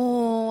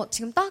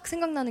 지금 딱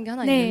생각나는 게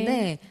하나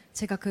있는데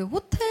제가 그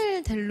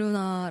호텔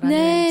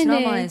델루나라는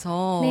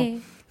드라마에서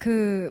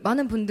그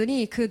많은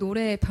분들이 그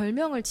노래에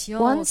별명을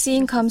지어 One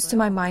scene comes to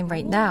my mind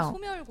right now.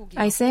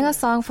 I sang a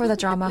song for the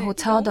drama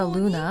Hotel de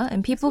Luna,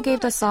 and people gave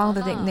the song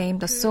the nickname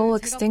the Soul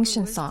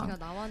Extinction Song.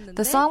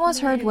 The song was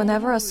heard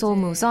whenever a soul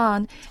moves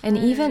on, and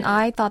even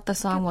I thought the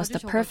song was the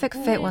perfect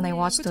fit when I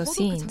watched those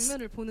scenes.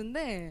 장면을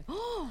보는데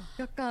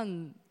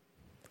약간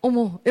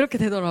어머 이렇게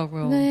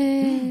되더라고요.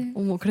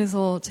 어머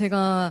그래서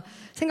제가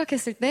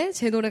생각했을 때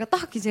제 노래가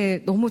딱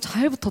이제 너무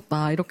잘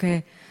붙었다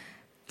이렇게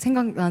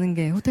생각나는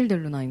게 호텔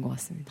델루나인 것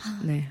같습니다.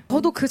 네.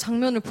 저도 그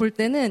장면을 볼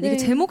때는 이게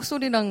제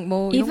목소리랑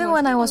뭐 Even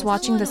when I was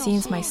watching the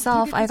scenes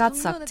myself, I got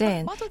sucked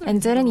in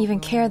and didn't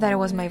even care that it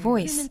was my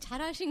voice.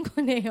 잘하신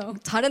거네요.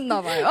 잘했나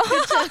봐요.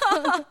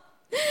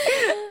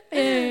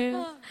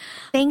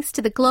 Thanks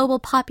to the global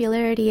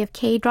popularity of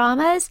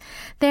K-dramas,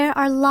 there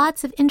are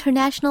lots of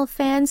international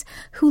fans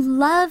who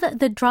love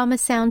the drama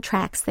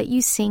soundtracks that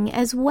you sing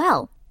as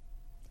well.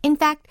 In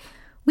fact,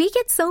 we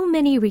get so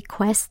many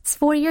requests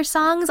for your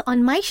songs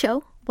on my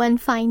show, One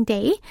Fine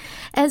Day,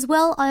 as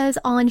well as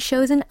on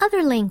shows in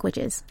other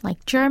languages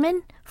like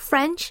German,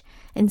 French,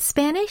 and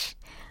Spanish.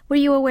 Were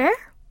you aware?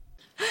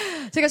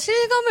 제가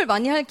실감을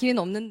많이 할 기회는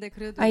없는데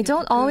그래도 I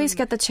don't always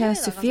get the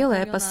chance to feel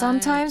it, but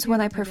sometimes when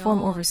I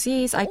perform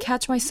overseas, I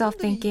catch myself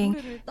thinking,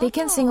 they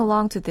can sing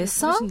along to this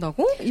song?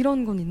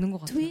 이런 건 있는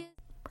것 같아요.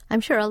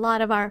 I'm sure a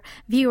lot of our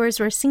viewers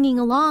were singing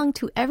along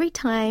to Every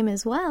Time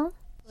as well.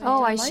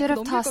 Oh, I should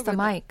have tossed the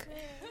mic.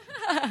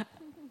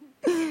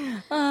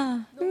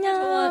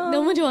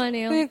 너무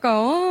좋아하네요.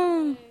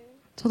 그러니까요.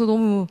 저도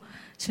너무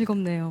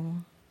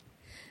즐겁네요.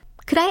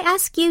 Could I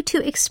ask you to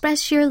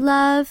express your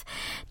love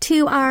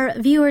to our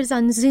viewers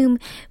on Zoom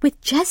with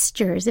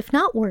gestures, if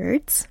not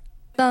words?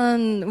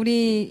 일단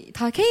우리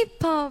다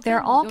K-pop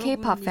They're all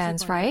K-pop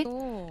fans, right?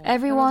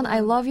 Everyone, I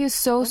love you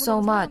so, so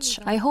much.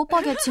 I hope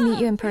I'll get to meet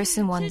you in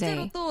person one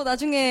day. 또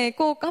나중에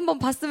꼭 한번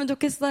봤으면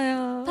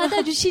좋겠어요.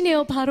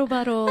 받아주시네요,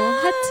 바로바로.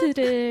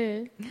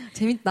 하트를.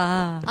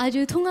 재밌다.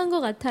 아주 통한 것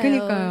같아요.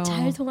 그러니까요.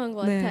 잘 통한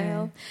것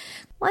같아요.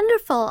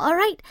 Wonderful. All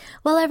right.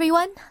 Well,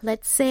 everyone,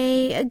 let's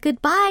say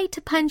goodbye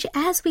to Punch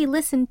as we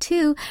listen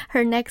to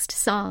her next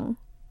song.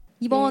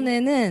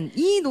 이번에는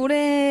이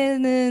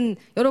노래는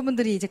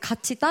여러분들이 이제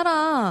같이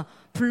따라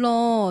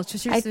불러주실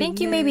수 있는 I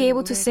think you may be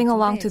able to sing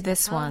along to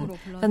this one.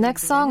 The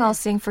next song I'll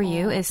sing for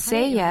you is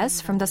Say Yes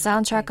from the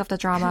soundtrack of the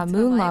drama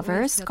Moon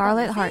Lovers,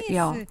 Scarlet Heart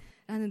Yo.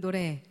 라는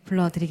노래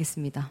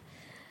불러드리겠습니다.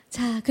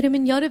 자,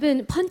 그러면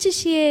여러분 펀치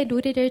씨의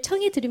노래를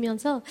청해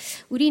들으면서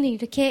우리는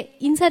이렇게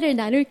인사를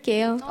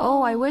나눌게요.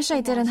 Oh, I wish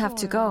I didn't have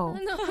to go.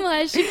 너무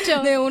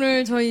아쉽죠? 네,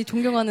 오늘 저희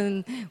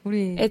존경하는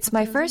우리 It's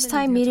my first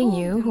time meeting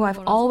you, who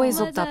I've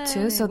always looked up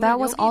to, so that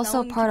was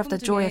also part of the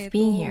joy of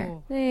being here.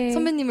 네.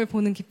 선배님을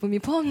보는 기쁨이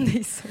포함되어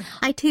있어요.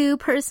 I too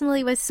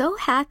personally was so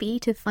happy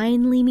to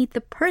finally meet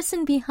the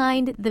person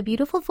behind the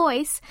beautiful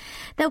voice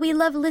that we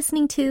love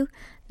listening to,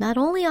 not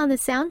only on the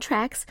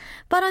soundtracks,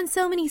 but on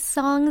so many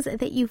songs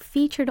that you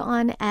featured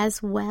on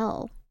as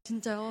well.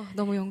 진짜요?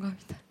 너무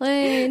영광입니다.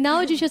 네,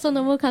 나와주셔서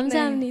너무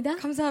감사합니다.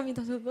 네,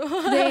 감사합니다, 저도.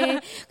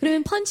 네,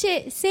 그러면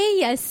펀치의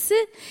Say Yes.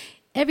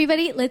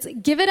 Everybody, let's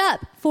give it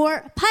up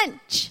for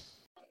Punch.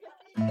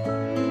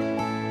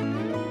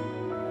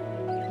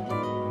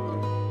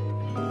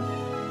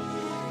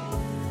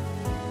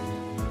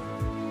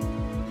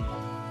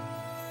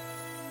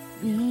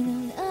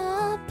 네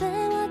앞에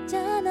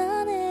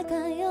왔잖아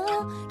내가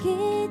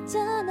여기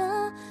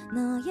있잖아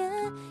너의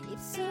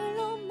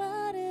입술로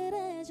말을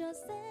해줘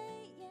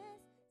say yes.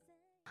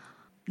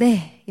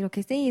 네,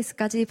 이렇게 Say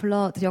Yes까지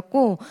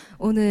불러드렸고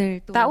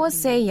오늘 또 That was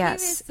Say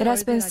Yes. It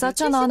has been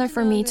such an honor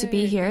for me to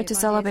be here to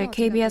celebrate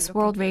KBS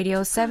World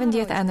Radio's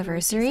 70th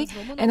anniversary,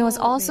 and it was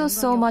also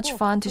so much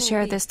fun to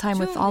share this time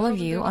with all of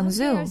you on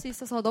Zoom. 수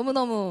있어서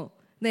너무너무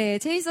네,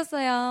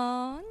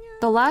 재밌었어요.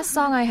 The last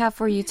song I have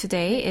for you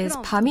today is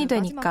밤이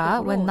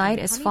되니까 When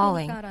Night is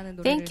Falling.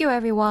 Thank you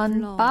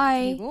everyone.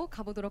 Bye.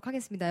 가보도록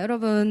하겠습니다.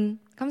 여러분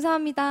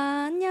감사합니다.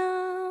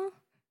 안녕.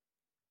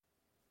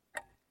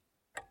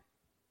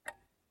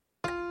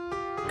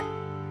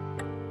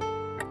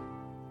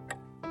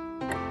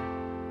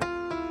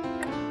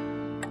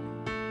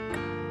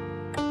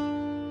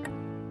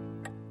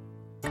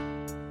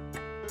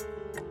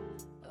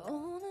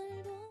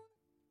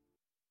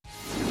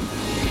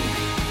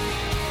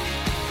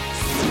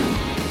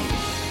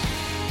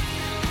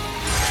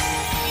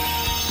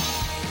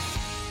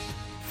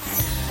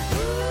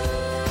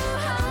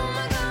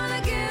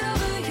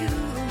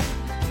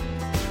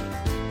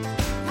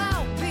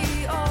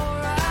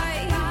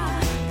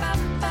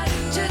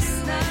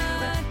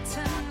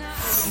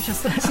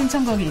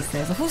 신청곡이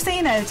있어요. 그래서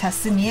후세인 알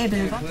자스미의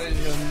빌번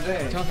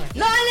보내주셨는데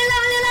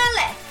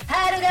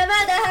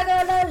하루가마다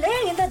하고 널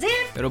집.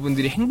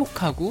 여러분들이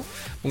행복하고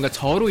뭔가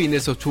저로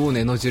인해서 좋은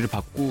에너지를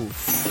받고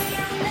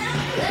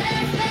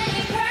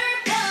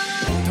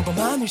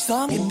평범한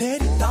일상인데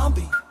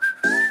담비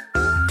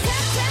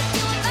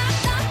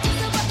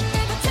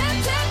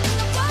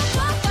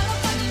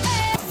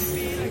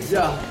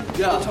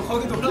저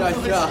거기도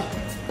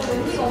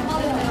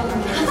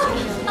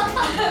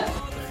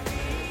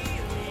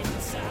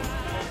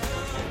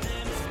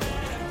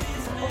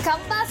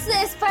감바스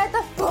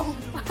에스파르타 뽕.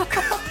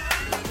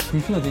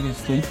 글씨가 되게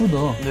진짜 이쁘다.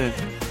 네.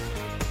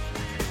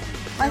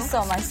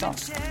 맛있어.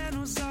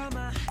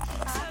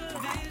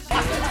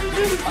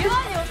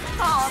 유한이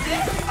어떡하지?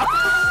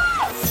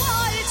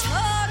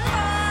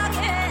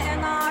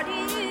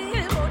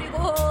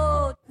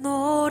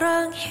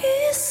 너랑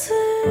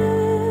있을게.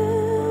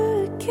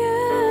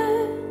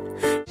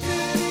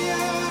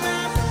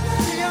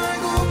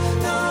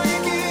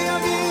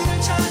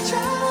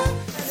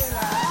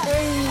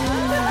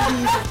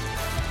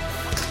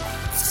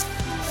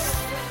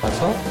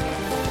 와서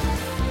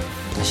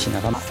다시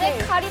나가.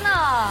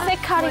 세카리나.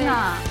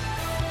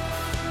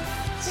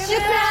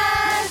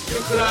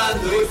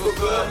 슈크란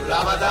누리볶음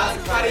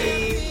라마단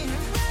카리.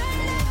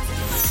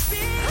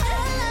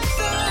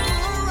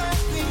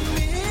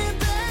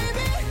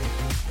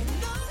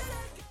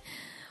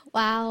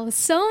 Wow,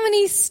 so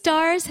many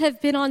stars have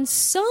been on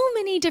so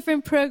many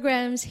different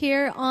programs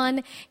here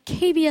on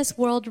KBS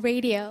World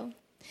Radio.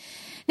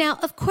 Now,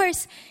 of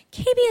course,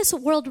 KBS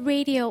World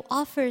Radio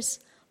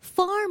offers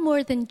far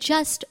more than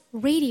just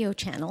radio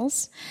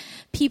channels.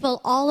 People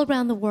all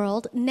around the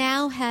world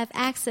now have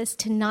access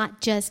to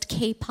not just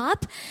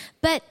K-pop,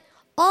 but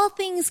all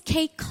things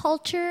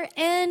K-culture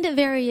and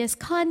various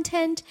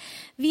content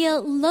via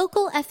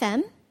local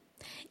FM,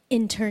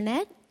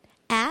 internet,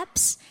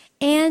 apps,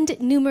 and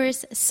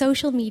numerous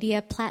social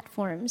media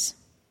platforms.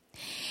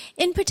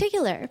 In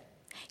particular,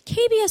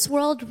 KBS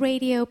World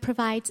Radio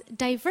provides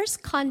diverse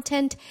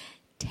content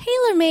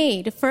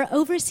tailor-made for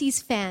overseas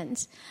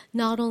fans,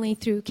 not only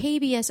through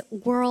KBS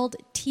World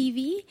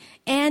TV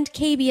and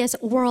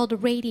KBS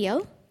World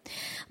Radio,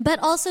 but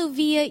also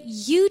via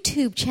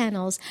YouTube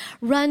channels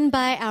run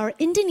by our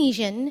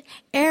Indonesian,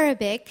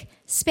 Arabic,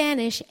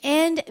 Spanish,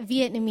 and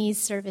Vietnamese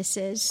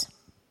services.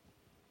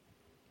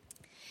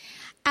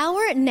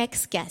 Our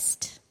next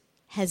guest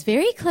has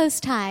very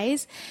close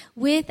ties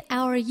with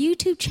our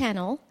YouTube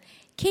channel,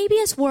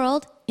 KBS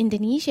World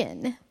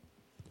Indonesian.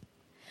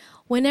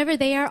 Whenever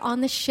they are on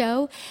the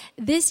show,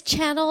 this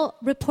channel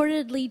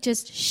reportedly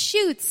just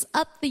shoots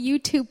up the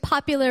YouTube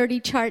popularity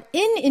chart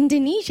in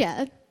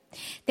Indonesia.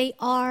 They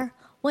are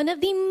one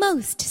of the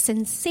most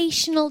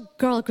sensational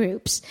girl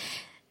groups,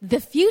 the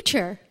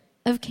future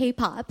of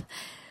K-pop.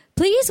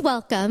 Please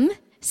welcome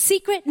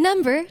Secret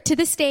Number to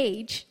the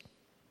stage.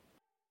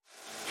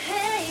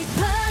 Hey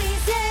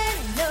boys,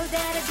 and know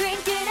that I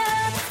drink it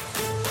up.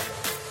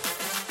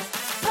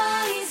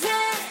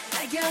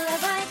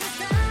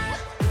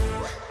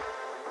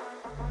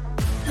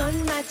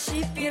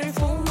 She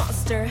beautiful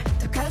monster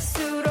더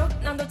갈수록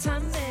난 더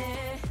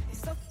참해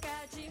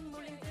미소까지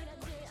물린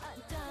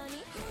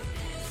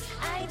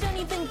I don't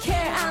even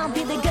care I'll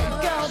be the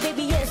good girl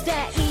baby it's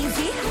that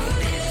easy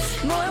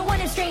More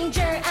wanted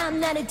stranger I'm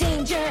not a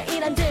danger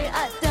이런 들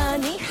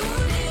어떠니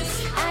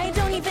I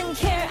don't even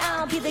care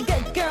I'll be the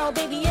good girl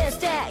baby it's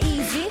that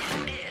easy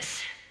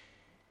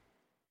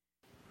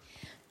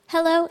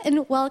Hello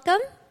and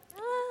welcome.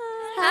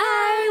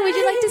 Hi. Would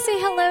you like to say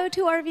hello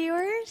to our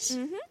viewers?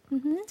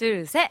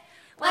 둘, 셋.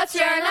 What's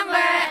your number?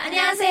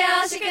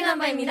 안녕하세요. 시크릿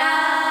넘버입니다.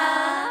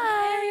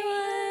 Hi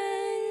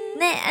everyone.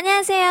 네,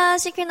 안녕하세요.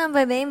 시크릿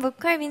넘버 메인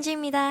보컬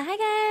민주입니다. Hi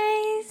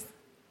guys.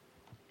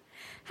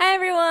 Hi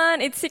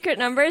everyone. It's Secret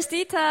Numbers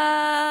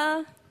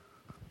Dita.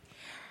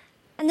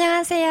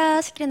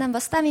 안녕하세요. 시크릿 넘버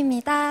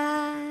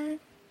수담입니다.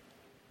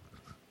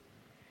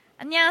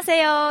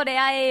 안녕하세요.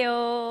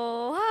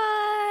 레아예요.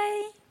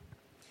 Hi.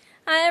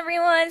 Hi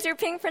everyone. It's your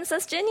pink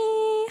princess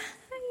Jenny.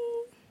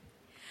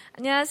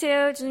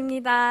 안녕하세요,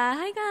 준입니다.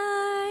 Hi,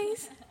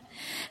 guys.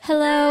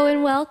 Hello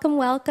and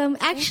welcome.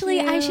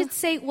 Actually, I should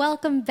say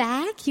welcome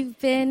back. You've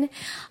been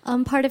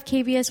part of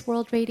KBS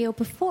World Radio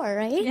before,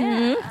 right?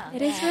 Yeah,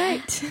 it is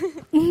right.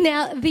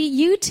 Now, the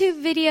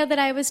YouTube video that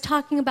I was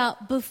talking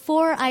about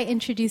before I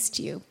introduced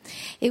you,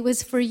 it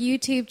was for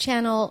YouTube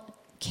channel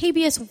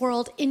KBS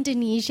World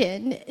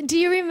Indonesian. Do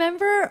you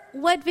remember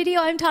what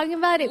video I'm talking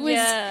about? It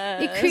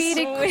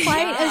created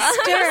quite a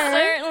stir.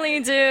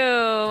 Certainly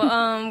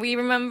do. We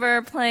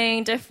remember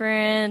playing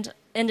different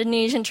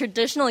Indonesian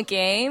traditional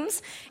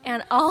games,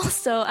 and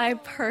also I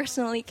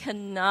personally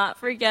cannot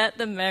forget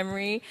the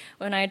memory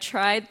when I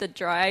tried the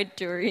dried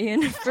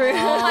durian fruit.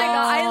 Oh my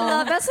god, I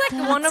love that's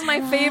like one of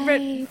my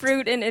favorite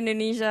fruit in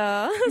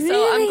Indonesia. Really?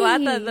 So I'm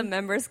glad that the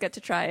members get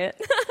to try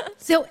it.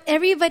 So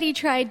everybody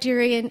tried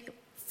durian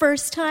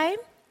first time?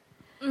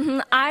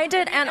 I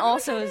did, and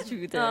also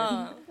Ju did.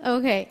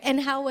 Okay, and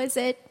how was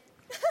it?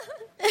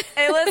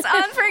 It was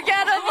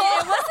unforgettable.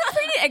 It was a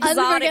pretty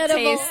exotic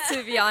taste,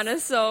 to be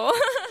honest. So,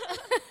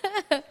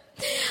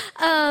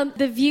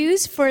 the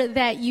views for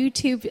that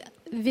YouTube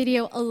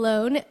video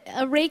alone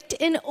raked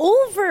in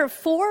over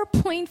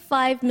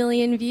 4.5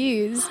 million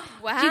views.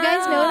 Wow. Do you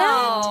guys know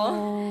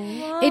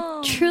that? It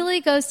truly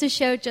goes to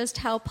show just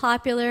how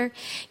popular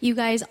you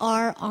guys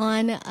are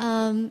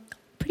on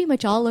pretty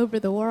much all over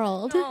the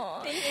world. Oh,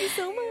 thank you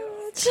so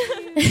much.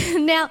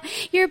 Now,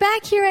 you're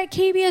back here at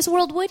KBS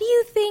World. What do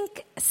you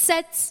think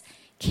sets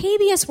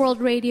KBS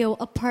World Radio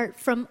apart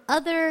from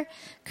other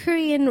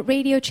Korean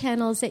radio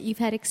channels that you've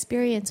had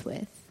experience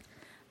with?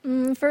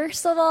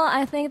 First of all,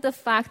 I think the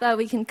fact that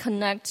we can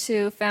connect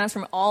to fans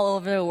from all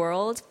over the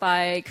world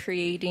by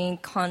creating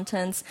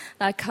contents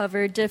that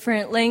cover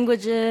different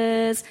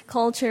languages,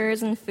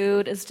 cultures, and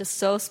food is just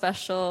so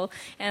special.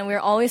 And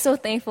we're always so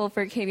thankful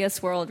for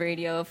KBS World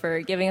Radio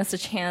for giving us a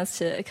chance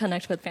to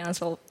connect with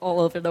fans all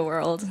over the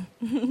world.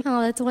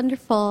 Oh, that's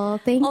wonderful.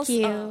 Thank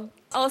you.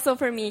 Also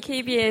for me,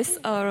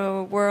 KBS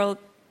World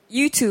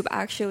YouTube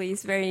actually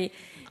is very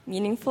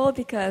meaningful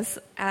because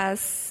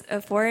as a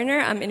foreigner,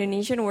 I'm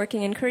Indonesian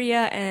working in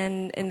Korea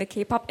and in the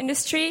K-pop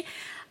industry.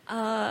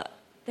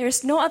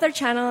 There's no other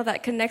channel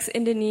that connects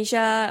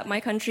Indonesia, my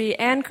country,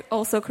 and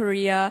also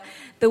Korea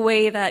the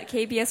way that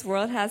KBS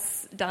World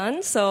has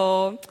done.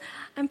 So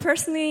I'm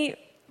personally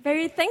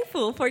very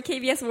thankful for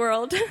KBS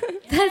World.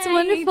 That's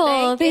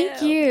wonderful.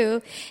 Thank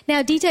you.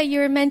 Now, Dita, you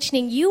were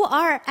mentioning you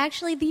are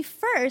actually the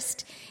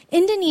first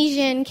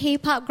Indonesian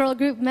K-pop girl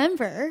group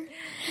member.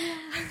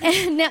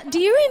 And now, do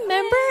you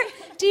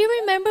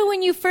remember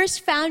when you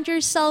first found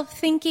yourself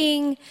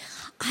thinking,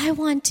 I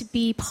want to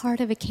be part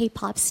of a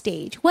K-pop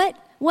stage? What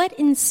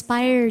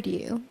inspired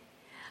you?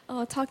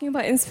 Talking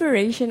about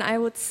inspiration, I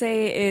would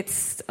say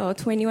it's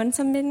 21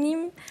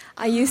 선배님.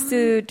 I used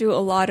to do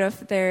a lot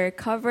of their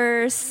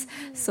covers.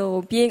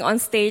 So being on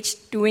stage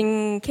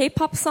doing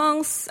K-pop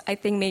songs, I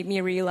think made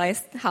me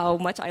realize how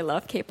much I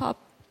love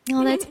K-pop.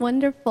 Oh, that's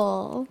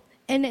wonderful.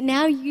 And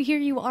now here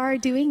you are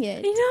doing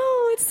it. I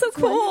know, it's so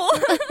cool.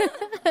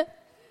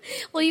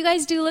 Well, you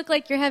guys do look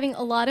like you're having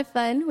a lot of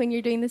fun when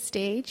you're doing the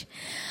stage.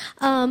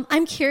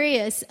 I'm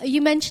curious.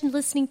 You mentioned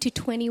listening to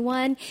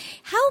 21.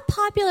 How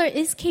popular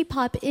is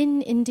K-pop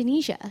in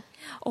Indonesia?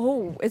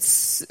 Oh,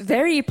 it's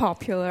very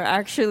popular,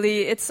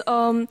 actually. It's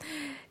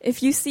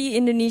if you see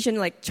Indonesian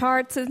like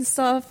charts and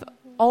stuff,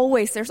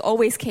 there's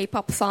always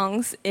K-pop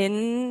songs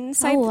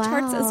inside the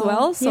charts as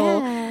well. So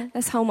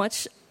that's how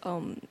much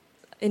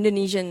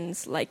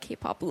Indonesians like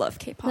K-pop, love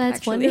K-pop. That's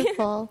actually.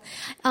 wonderful.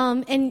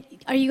 And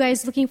are you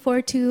guys looking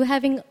forward to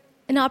having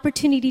an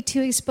opportunity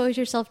to expose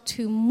yourself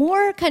to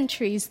more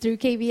countries through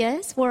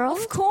KBS World?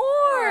 Of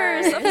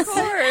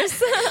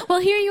course. Well,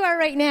 here you are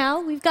right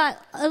now. We've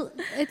got a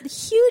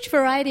huge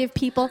variety of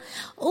people.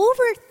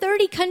 Over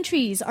 30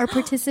 countries are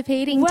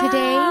participating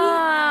today.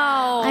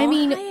 Wow. I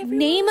mean,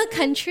 name a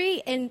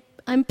country and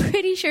I'm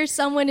pretty sure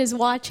someone is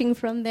watching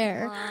from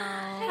there.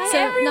 Wow. So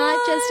not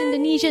just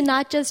Indonesia,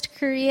 not just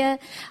Korea.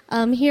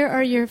 Here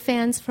are your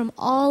fans from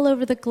all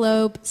over the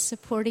globe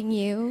supporting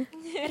you.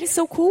 That is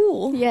so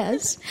cool.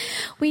 Yes.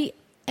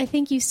 I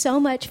thank you so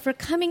much for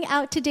coming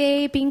out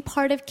today, being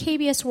part of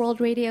KBS World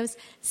Radio's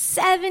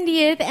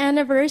 70th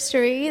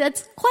anniversary.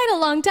 That's quite a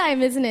long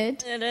time, isn't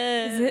it? It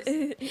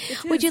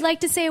is. Would you like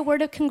to say a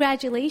word of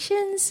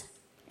congratulations?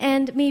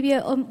 And maybe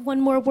one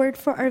more word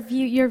for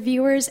your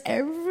viewers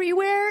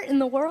everywhere in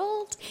the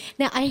world?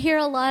 Now, I hear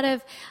a lot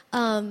of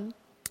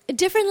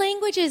different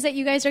languages that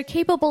you guys are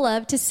capable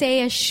of to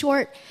say a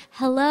short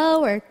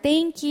hello or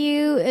thank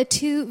you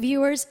to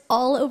viewers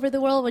all over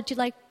the world. Would you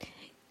like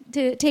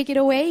to take it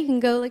away? You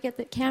can go look at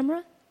the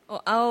camera. Oh,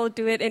 I'll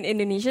do it in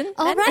Indonesian.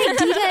 All right,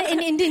 Diva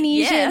in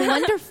Indonesian. Yeah.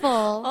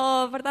 Wonderful.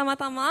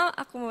 Pertama-tama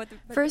aku mau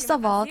First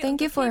of all,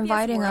 thank you for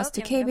inviting us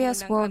to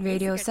KBS World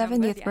Radio's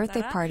 70th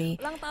birthday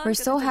party. We're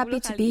so happy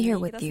to be here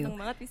with you.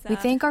 We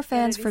thank our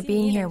fans for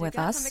being here with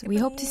us. We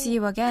hope to see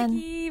you again.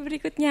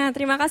 Berikutnya,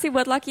 terima kasih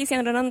buat Luckies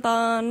yang udah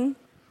nonton.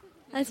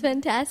 That's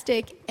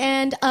fantastic.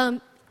 And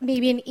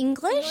maybe in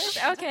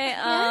English? Okay.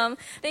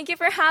 Thank you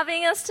for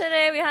having us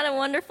today. We had a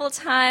wonderful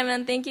time,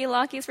 and thank you,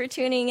 Lockies, for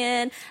tuning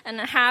in.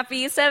 And a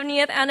happy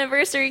 70th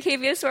anniversary,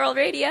 KBS World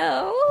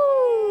Radio.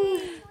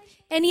 Woo!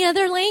 Any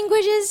other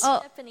languages?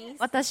 Japanese.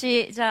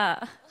 私、じ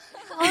ゃあ。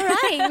 All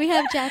right, we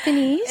have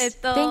Japanese.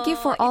 Thank you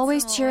for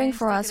always cheering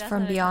for us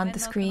from beyond the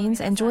screens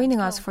and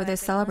joining us for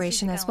this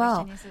celebration as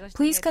well.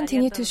 Please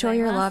continue to show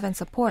your love and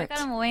support. これか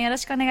らも応援よろ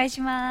しくお願いし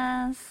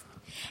ます。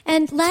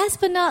 And last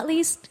but not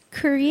least,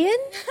 Korean?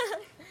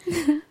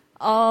 To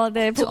all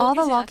the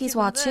Lockies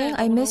watching,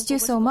 I missed you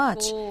so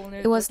much.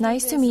 It was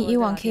nice to meet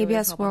you on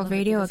KBS World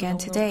Radio again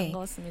today.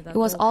 It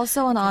was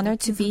also an honor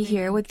to be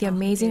here with the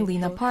amazing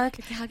Lena Park,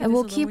 and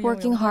we'll keep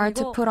working hard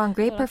to put on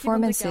great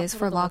performances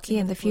for Locky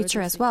in the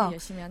future as well.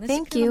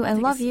 Thank you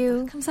and love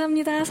you.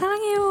 감사합니다.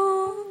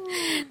 사랑해요.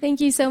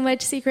 Thank you so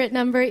much, Secret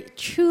Number.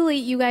 Truly,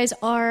 you guys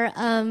are,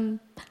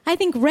 I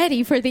think,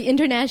 ready for the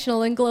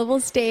international and global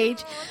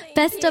stage.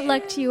 Best of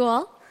luck to you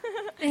all.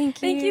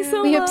 Thank you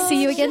so much. We hope to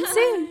see you again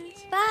soon.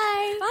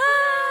 Bye.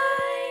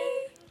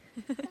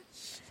 Bye.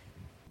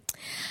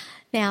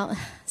 Now,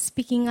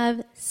 speaking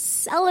of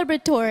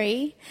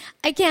celebratory,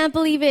 I can't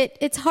believe it.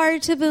 It's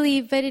hard to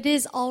believe, but it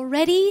is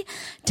already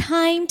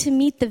time to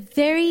meet the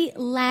very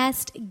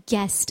last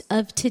guest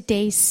of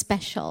today's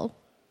special.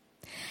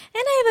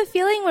 And I have a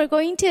feeling we're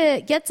going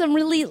to get some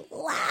really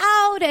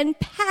loud and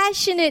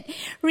passionate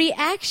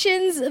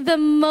reactions the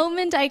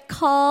moment I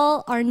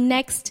call our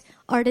next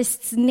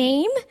artist's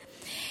name.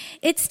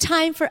 It's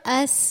time for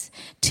us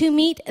to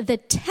meet the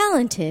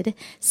talented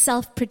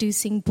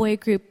self-producing boy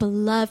group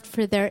beloved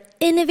for their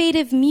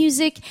innovative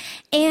music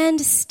and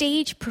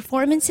stage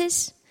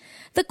performances.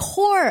 The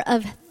core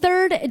of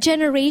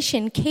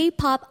third-generation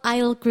K-pop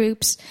idol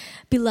groups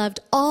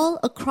beloved all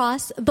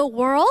across the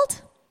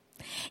world.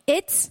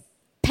 It's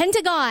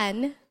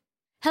Pentagon.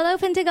 Hello,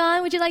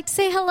 Pentagon. Would you like to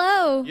say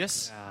hello?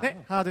 Yes. 네,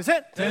 하나, 둘,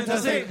 셋.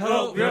 Fantastic.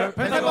 Hello, we are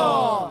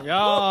Pentagon.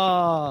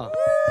 야.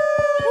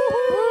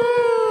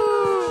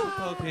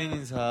 개인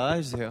인사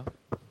해주세요.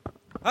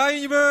 Hi,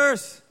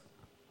 Universe.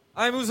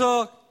 I'm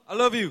우석. I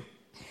love you.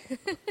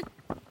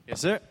 Yes,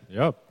 sir.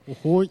 Yep.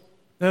 호이.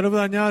 네, 여러분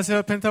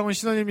안녕하세요. 펜타곤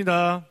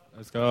신원입니다.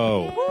 Let's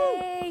go.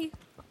 Yay.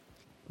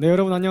 네,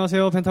 여러분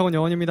안녕하세요. 펜타곤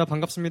영원입니다.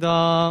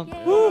 반갑습니다.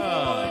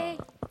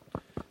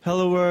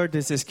 Hello, world.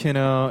 This is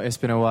Kino. It's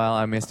been a while.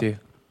 I missed you.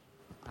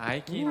 Hi,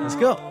 Kino. Let's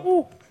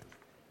go.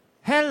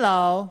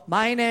 Hello,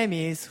 my name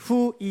is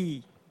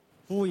Hu-Yi.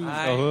 Hu-Yi.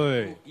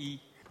 Hi.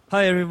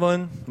 Hi,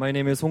 everyone. My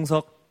name is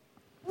홍석.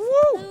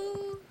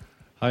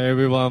 Hi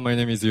everyone, my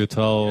name is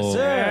Yutao. Yes,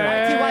 sir.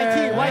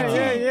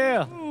 YT.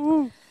 Yeah.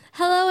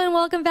 Hello and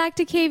welcome back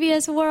to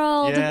KBS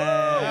World.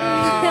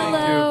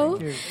 Hello.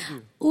 Thank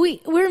you.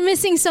 We're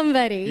missing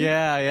somebody.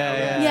 Yeah.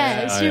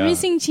 Yes, you're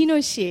missing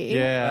Jino-shi.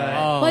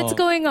 Yeah. What's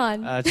going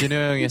on? 진호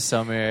형의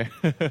summer.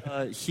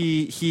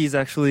 He's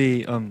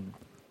actually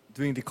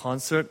doing the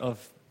concert of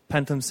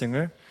Phantom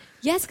Singer.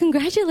 Yes,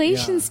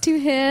 congratulations to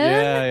him.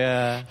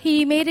 Yeah.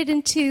 He made it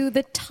into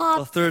the top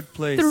The third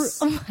place.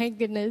 Oh my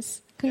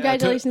goodness.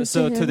 Congratulations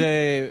to him. So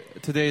today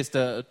is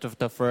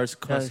the first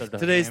concert.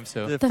 Today's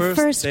the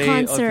first day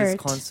concert. of his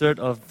concert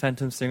of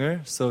Phantom Singer.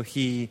 So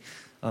he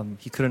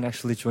couldn't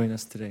actually join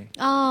us today.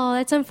 Oh,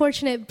 that's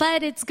unfortunate.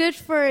 But it's good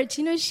for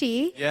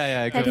Jino-shi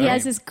Yeah. that he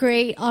has this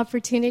great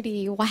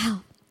opportunity.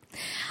 Wow.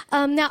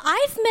 Now,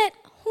 I've met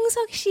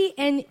Hong-seok-shi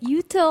and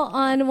Yuto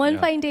on One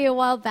Fine Day a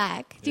while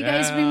back. Do you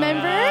guys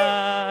remember?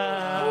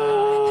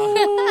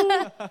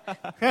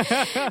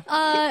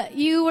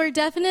 You were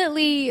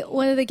definitely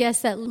one of the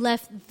guests that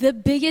left the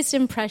biggest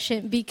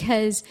impression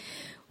because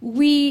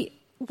we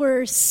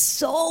were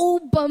so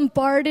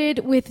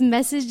bombarded with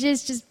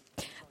messages, just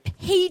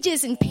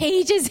pages and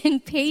pages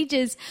and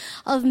pages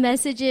of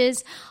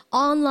messages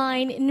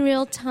online in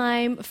real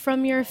time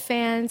from your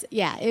fans.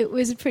 Yeah, it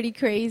was pretty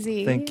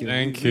crazy. Thank you.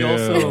 Thank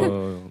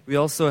you. We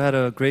also had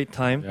a great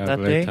time that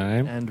day,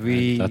 and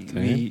we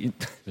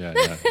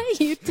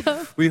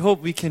we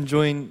hope we can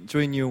join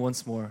you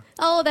once more.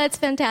 Oh, that's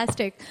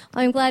fantastic.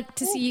 I'm glad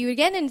to see you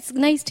again, and it's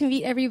nice to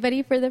meet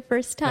everybody for the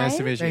first time. Nice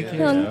to meet you.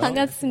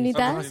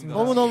 반갑습니다.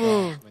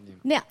 너무너무.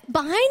 Now,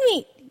 behind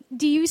me,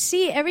 Do you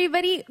see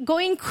everybody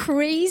going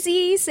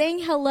crazy, saying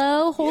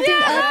hello, holding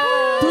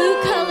up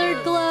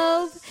blue-colored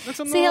globe?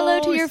 Say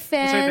hello to your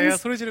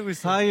fans.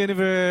 Hi,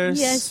 Universe.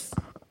 Yes.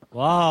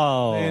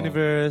 Wow. Hi,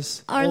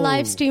 Universe. Our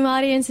live stream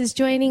audience is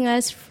joining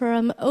us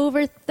from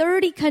over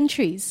 30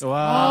 countries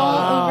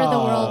all over the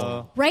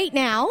world. Right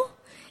now,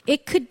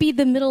 it could be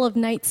the middle of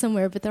night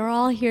somewhere, but they're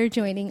all here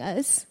joining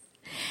us.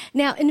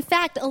 Now, in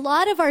fact, a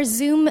lot of our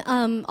Zoom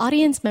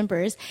audience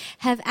members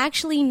have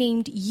actually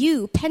named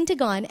you,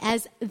 Pentagon,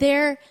 as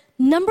their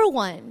number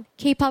one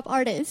K-pop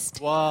artist.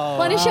 Wow.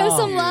 Want to show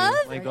some love?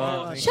 Oh my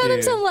God. Show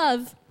them some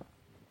love.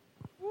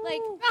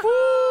 Like,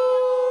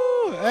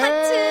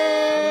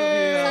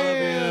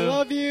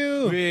 love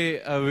you. We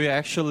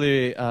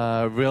actually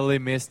really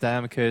miss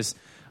them because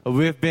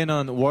we've been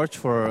on watch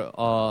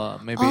for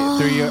maybe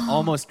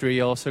almost 3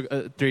 years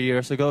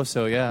ago.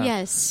 So yeah.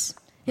 Yes.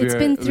 It's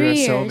been 3 years.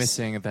 We're so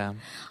missing them.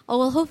 Oh,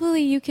 well,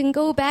 hopefully you can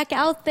go back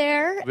out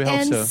there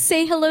and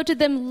say hello to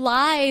them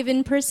live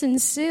in person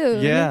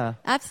soon. Yeah.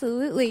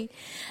 Absolutely.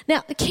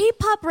 Now,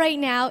 K-pop right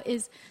now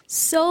is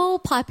so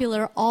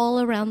popular all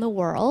around the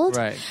world.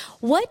 Right.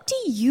 What do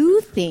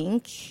you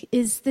think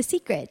is the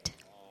secret?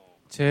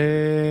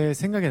 제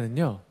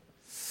생각에는요.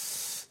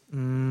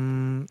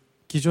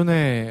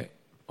 기존에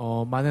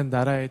많은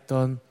나라에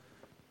있던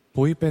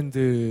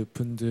보이밴드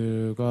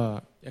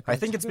분들과 I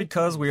think it's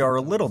because we are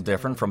a little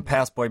different from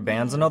past boy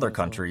bands in other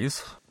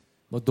countries.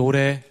 뭐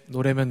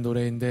노래면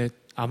노래인데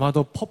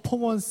아마도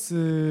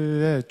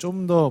퍼포먼스에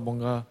좀 더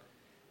뭔가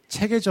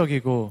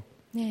체계적이고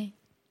네.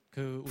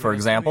 For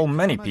example,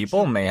 many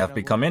people may have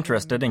become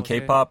interested in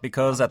K-pop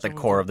because at the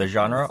core of the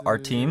genre are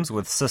teams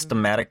with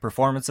systematic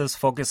performances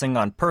focusing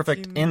on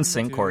perfect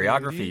in-sync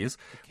choreographies,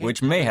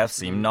 which may have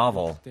seemed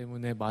novel.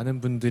 때문에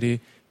많은 분들이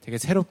되게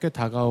새롭게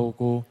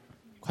다가오고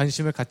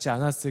관심을 갖지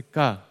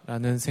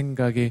않았을까라는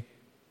생각이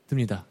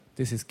듭니다.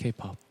 This is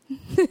K-pop.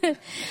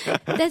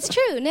 That's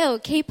true. No,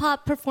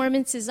 K-pop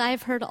performances,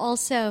 I've heard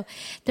also,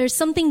 there's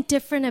something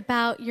different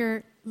about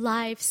your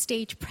live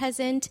stage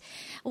present.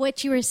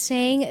 What you were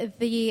saying,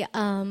 the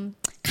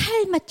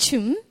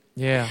칼맞춤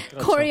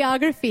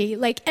choreography,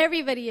 like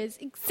everybody is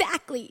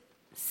exactly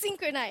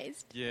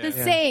synchronized, the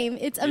same.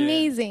 It's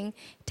amazing.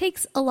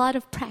 Takes a lot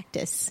of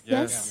practice.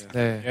 Yes?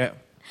 네.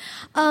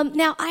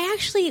 Now, I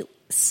actually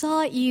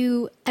saw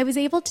you, I was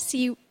able to see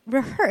you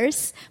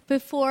rehearse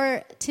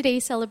before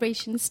today's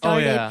celebration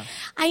started. Oh, yeah.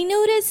 I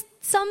noticed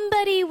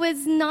somebody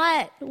was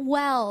not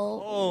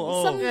well.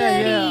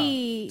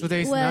 Somebody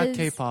Today's was... not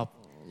K-pop.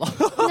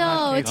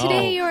 No,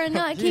 today you are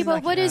not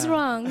K-pop. What is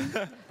wrong?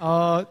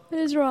 What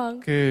is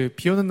wrong?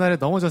 비 오는 날에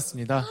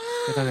넘어졌습니다.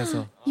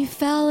 계단에서. You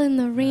fell in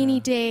the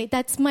rainy day.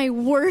 That's my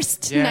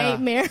worst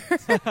nightmare.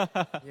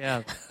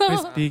 Yeah.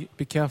 Please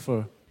be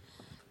careful.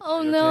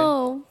 Oh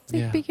no,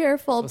 be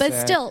careful. So but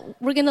sad. Still,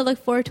 we're going to look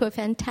forward to a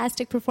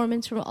fantastic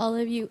performance from all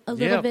of you a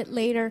little bit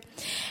later.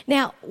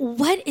 Now,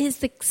 what is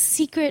the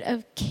secret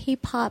of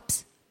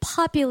K-pop's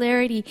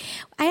popularity?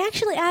 I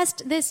actually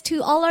asked this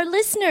to all our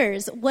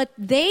listeners, what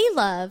they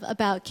love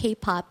about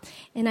K-pop,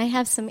 and I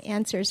have some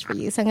answers for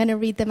you, so I'm going to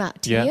read them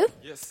out to you.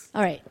 Yes.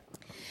 All right.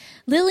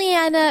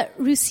 Liliana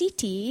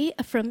Rusiti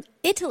from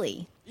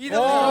Italy.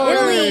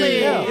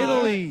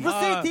 Italy.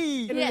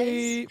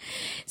 Yes.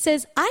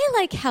 Says, I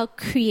like how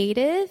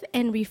creative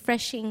and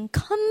refreshing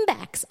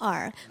comebacks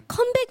are.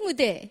 컴백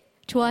무대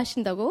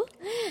좋아하신다고?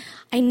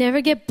 I never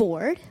get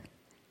bored,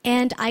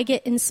 and I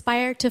get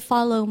inspired to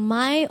follow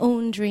my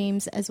own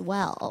dreams as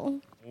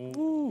well.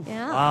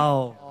 Yeah.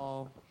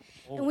 Wow.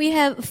 And we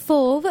have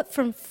Fauve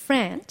from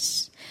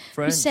France,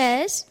 who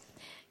says,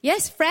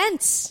 yes,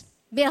 France.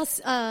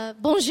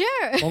 Bonjour.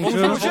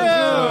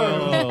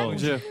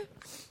 Bonjour.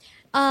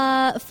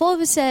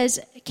 Fauve says,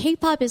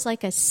 K-pop is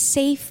like a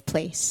safe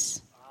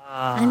place.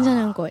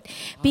 안전한 곳.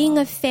 Being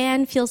a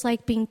fan feels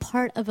like being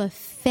part of a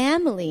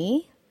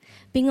family,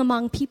 being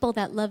among people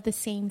that love the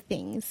same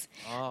things.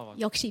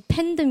 역시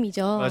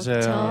팬덤이죠.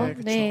 맞아요.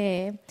 그렇죠?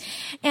 네.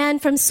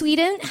 And from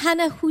Sweden,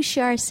 Hannah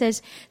Hushar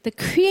says, the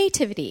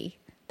creativity,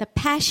 the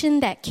passion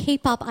that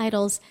K-pop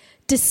idols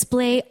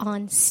display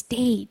on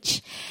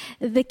stage,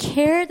 the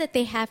care that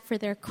they have for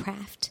their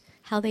craft,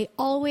 how they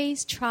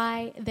always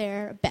try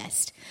their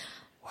best.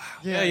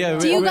 Yeah.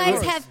 Do you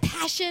guys have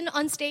passion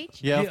on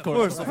stage? Yeah, of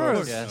course.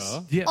 Yes.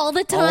 All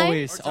the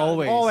time?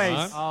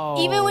 Always.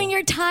 Even when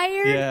you're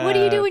tired? What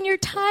do you do when you're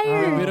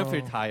tired? We don't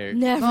feel tired.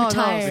 Never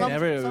tired.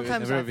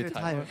 Sometimes I feel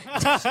tired.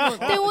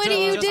 Then what do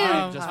you do?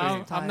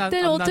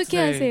 Then 어떻게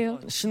하세요?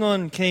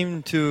 Shinwon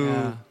came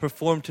to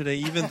perform today,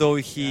 even though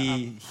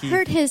he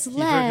hurt his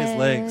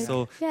leg.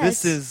 So Yes.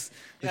 this is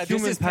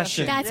human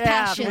passion. That's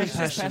passion.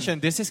 Passion.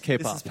 This is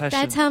K-pop.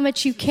 That's how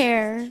much you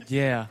care.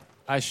 Yeah,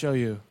 I show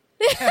you.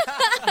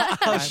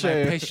 I'll show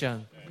you.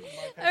 Passion.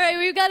 All right,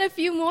 we've got a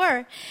few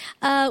more.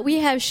 We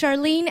have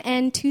Charlene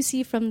and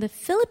Tusi from the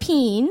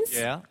Philippines.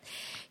 Yeah.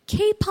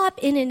 K-pop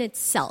in and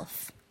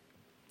itself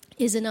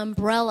is an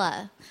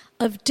umbrella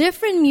of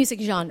different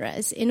music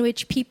genres in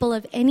which people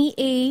of any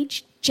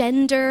age,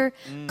 gender,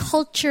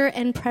 culture,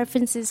 and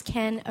preferences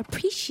can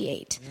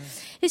appreciate.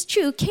 It's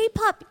true,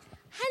 K-pop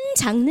한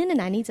장르는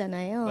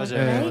아니잖아요. 맞아요.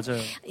 Right?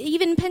 맞아요.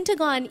 Even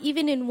Pentagon,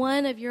 even in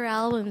one of your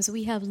albums,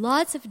 we have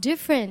lots of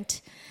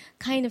different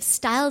kind of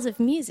styles of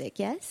music,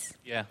 yes?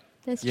 Yeah.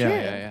 That's Yeah, true.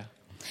 yeah.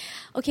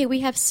 Okay, we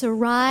have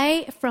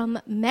Sarai from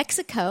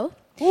Mexico.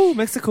 Oh,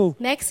 Mexico.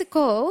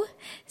 Mexico.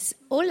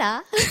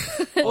 Hola.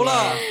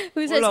 Hola.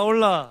 Who says,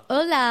 Hola.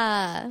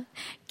 Hola.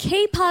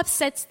 K-pop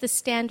sets the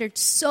standard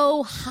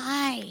so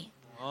high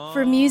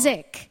for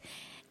music.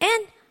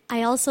 And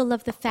I also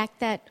love the fact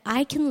that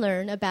I can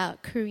learn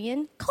about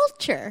Korean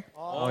culture.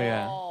 Oh,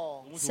 yeah.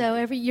 So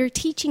you're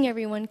teaching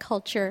everyone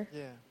culture.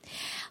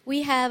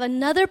 We have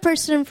another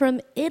person from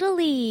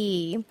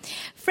Italy.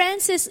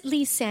 Francis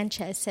Lee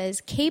Sanchez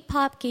says,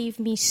 K-pop gave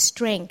me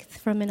strength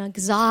from an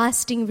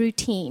exhausting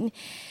routine.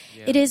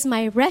 It is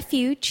my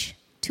refuge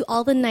to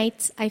all the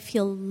nights I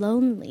feel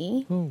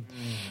lonely.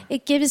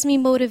 It gives me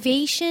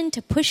motivation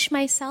to push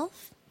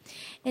myself.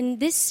 And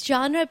this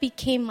genre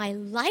became my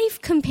life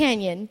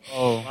companion.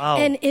 Oh, wow.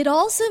 And it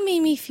also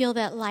made me feel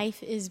that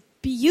life is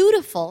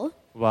beautiful.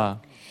 Wow.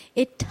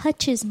 It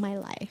touches my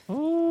life.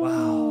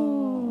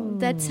 Wow.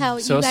 That's how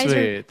So you guys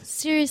sweet. are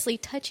seriously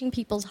touching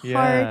people's Yeah,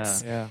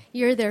 hearts. yeah.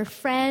 You're their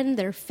friend,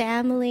 their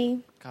family.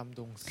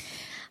 감동스.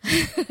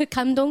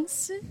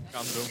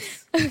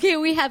 Okay,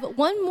 we have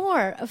one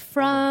more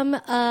from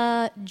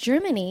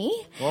Germany.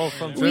 Wow,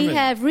 from We Germany.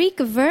 have Rick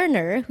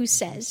Werner who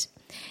says,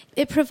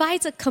 it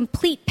provides a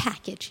complete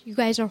package. You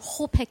guys are a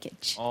whole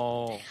package.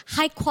 Oh,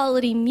 High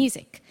quality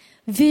music,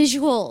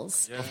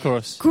 visuals, of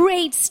course.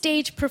 great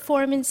stage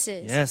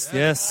performances,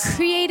 Yes.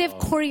 creative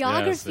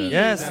choreography.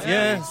 Yes.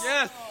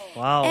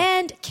 Wow.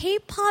 And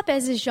K-pop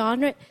as a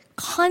genre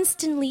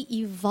constantly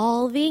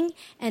evolving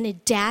and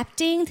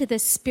adapting to the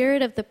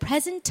spirit of the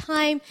present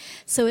time,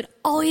 so it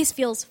always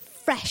feels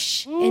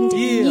fresh and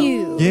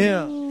new.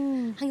 Yeah.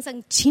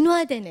 항상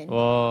진화되는.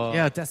 Whoa.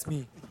 Yeah, that's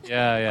me.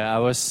 Yeah. I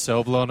was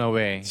so blown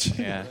away.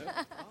 Yeah.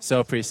 So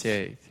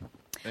appreciate.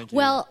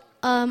 Well,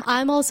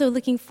 I'm also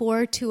looking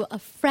forward to a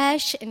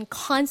fresh and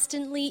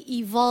constantly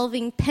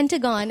evolving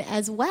Pentagon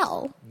as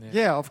well.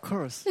 Yeah, of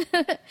course.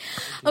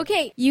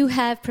 Okay, you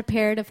have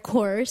prepared, of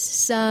course,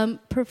 some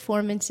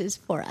performances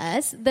for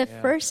us. The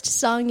first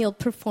song you'll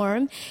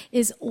perform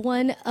is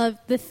one of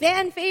the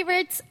fan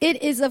favorites.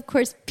 It is, of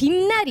course,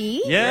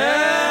 빛나리.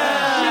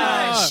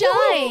 Yeah.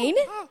 Shine.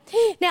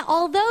 Now,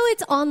 although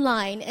it's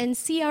online and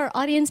see our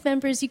audience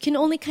members, you can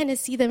only kind of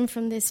see them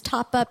from this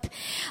top up.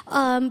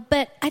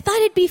 But I thought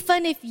it'd be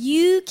fun if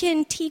you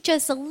can teach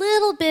us a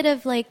little bit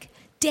of like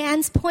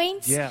dance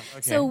points. Yeah,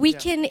 So we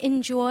can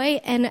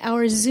enjoy and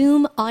our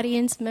Zoom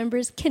audience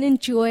members can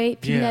enjoy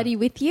빛나리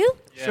with you.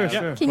 Sure.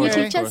 Can you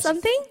teach us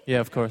something? Yeah,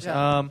 of course.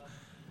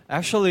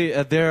 Actually,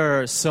 there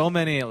are so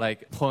many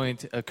like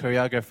point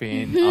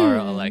choreography in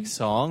our like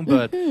song,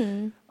 but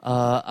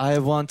I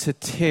want to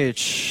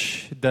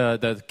teach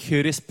the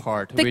cutest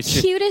part, The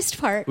cutest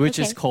part. which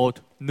okay. is called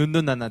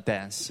누누나나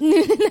dance.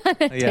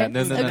 Nunana Yeah,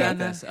 dance. 누누나나 Okay.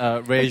 dance.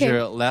 Raise Okay.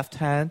 your left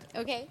hand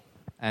Okay.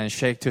 and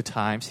shake 2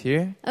 times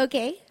here,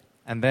 Okay.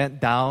 and then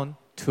down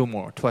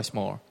twice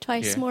more.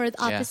 Twice here. more, the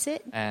Yeah.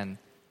 opposite. And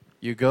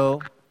you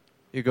go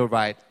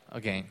right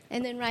again.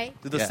 And then right.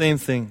 Do the Yeah. same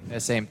thing. The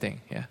same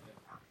thing. Yeah.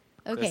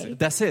 Okay.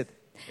 That's it.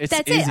 It's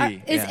That's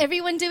easy. it. Is yeah.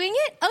 everyone doing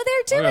it? Oh,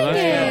 they're doing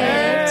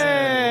that's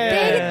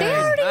it. They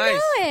already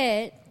know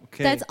it.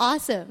 Okay. That's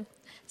awesome.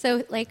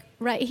 So like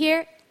right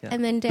here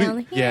and then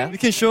down here. Yeah. We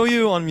can show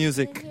you on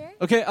music.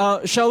 Okay.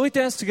 Shall we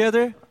dance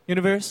together,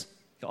 Universe?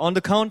 On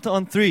the count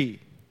on 3.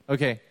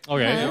 Okay.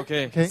 Uh-huh.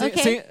 Okay.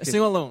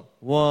 Sing along.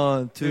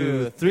 1,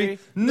 2, 3.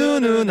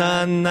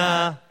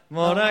 누누나나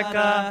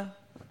뭐랄까.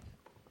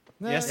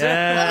 Yes.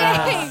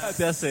 Yeah.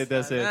 That's it.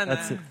 That's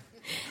it.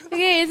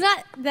 Okay, it's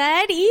not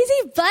that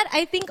easy, but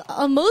I think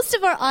most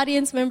of our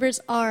audience members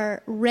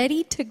are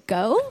ready to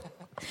go.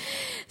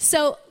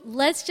 So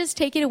let's just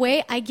take it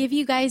away. I give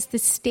you guys the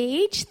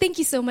stage. Thank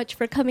you so much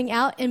for coming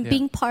out and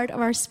being part of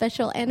our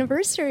special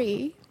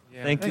anniversary.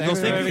 Thank you. Thanks.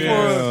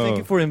 Thank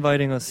you for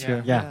inviting us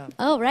here. Yeah.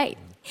 All right.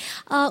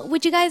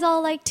 Would you guys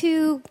all like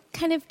to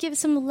kind of give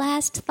some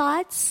last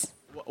thoughts?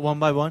 One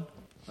by one.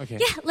 Okay.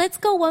 Yeah, let's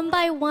go one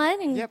by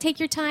one and take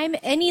your time.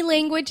 Any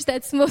language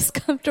that's most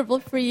comfortable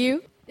for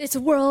you. It's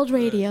world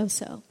radio,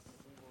 so.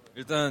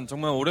 일단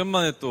정말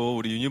오랜만에 또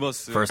우리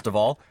유니버스. First of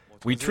all,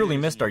 we truly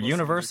missed our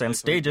universe and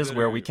stages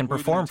where we can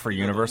perform for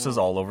universes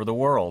all over the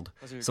world.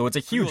 So it's a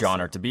huge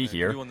honor to be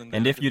here,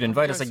 and if you'd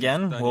invite us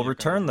again, we'll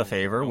return the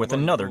favor with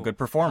another good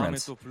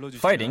performance,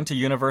 fighting to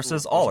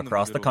universes all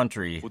across the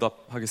country.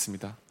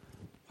 보답하겠습니다.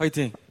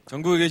 화이팅!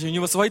 전국에 계신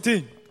유니버스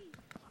화이팅!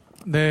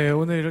 네,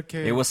 오늘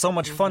이렇게 It was so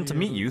much fun to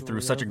meet you through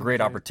such a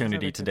great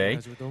opportunity today,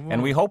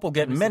 and we hope we'll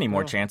get many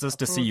more chances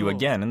to see you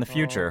again in the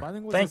future.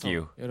 Thank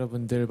you.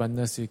 여러분들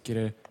만날 수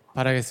있기를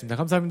바라겠습니다.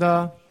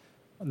 감사합니다.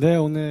 네,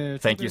 오늘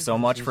Thank you so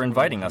much for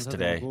inviting us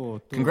today.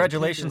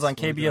 Congratulations on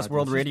KBS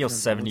World Radio's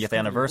 70th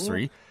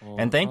anniversary,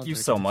 and thank you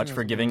so much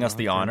for giving us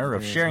the honor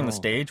of sharing the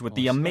stage with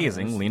the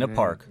amazing Lena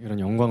Park. 이런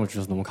영광을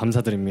주셔서 너무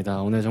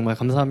감사드립니다. 오늘 정말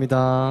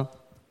감사합니다.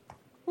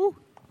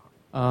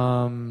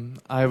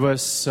 I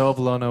was so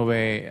blown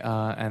away,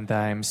 and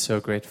I'm so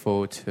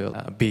grateful to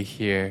be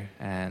here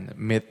and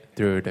meet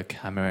through the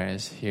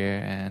cameras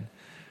here. And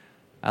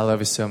I love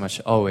you so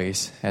much,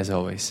 always, as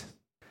always.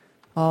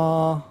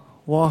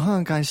 我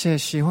很感谢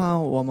喜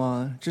欢我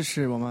们支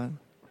持我们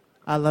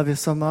I love you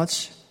so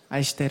much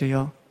愛してる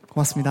よ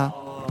고맙습니다.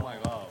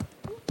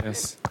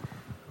 Yes.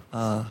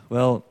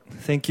 Well,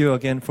 thank you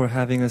again for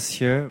having us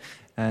here.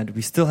 And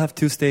we still have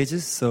 2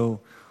 stages, so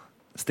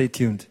stay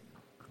tuned.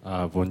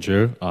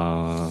 bonjour.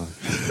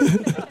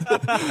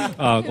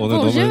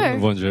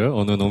 bonjour.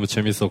 오늘 너무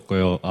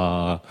재밌었고요.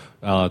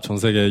 전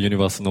세계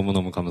유니버스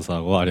너무너무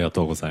감사하고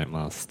아리가또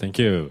고자이마스.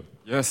 Thank you.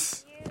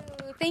 Yes.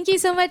 Thank you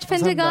so much,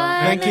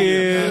 Pentagon. Thank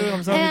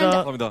you.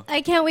 And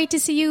I can't wait to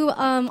see you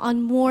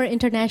on more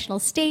international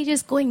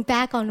stages, going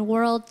back on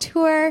world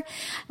tour.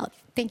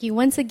 Thank you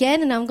once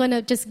again, and I'm going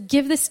to just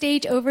give the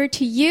stage over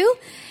to you.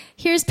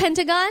 Here's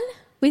Pentagon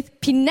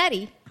with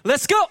Pinetti.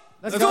 Let's go!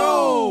 Let's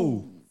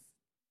go!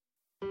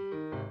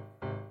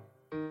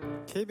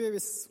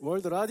 KBS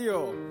월드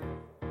라디오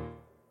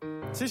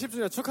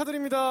 70주년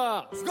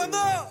축하드립니다.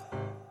 축하한다!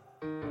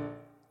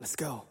 Let's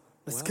go.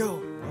 Let's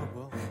go.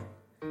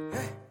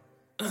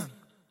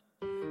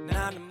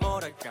 나는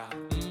뭐랄까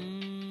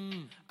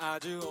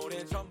아주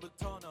오랜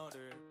전부터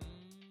너를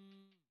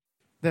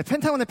네,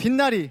 펜타곤의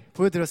빛나리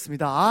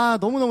보여드렸습니다.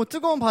 너무너무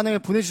뜨거운 반응을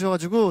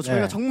보내주셔가지고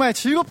저희가 정말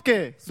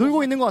즐겁게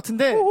놀고 있는 것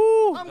같은데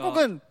다음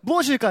곡은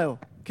무엇일까요?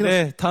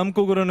 네, 다음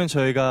곡으로는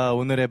저희가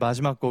오늘의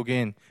마지막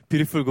곡인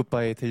Beautiful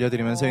Goodbye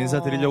들려드리면서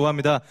인사드리려고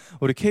합니다.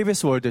 우리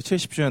KBS 월드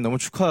 70주년 너무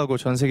축하하고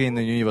전 세계에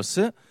있는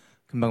유니버스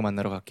금방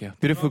만나러 갈게요.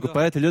 Beautiful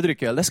Goodbye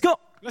들려드릴게요. Let's go!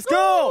 Let's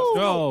go! Let's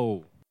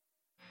go!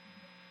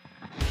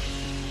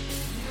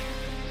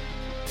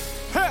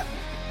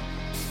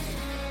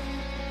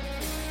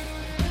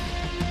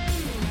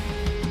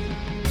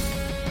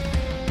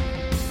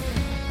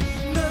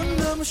 난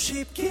너무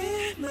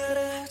쉽게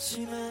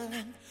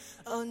말하지만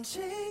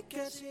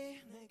언제까지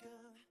내가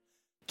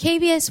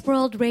KBS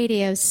World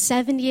Radio's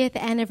 70th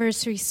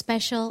anniversary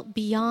special,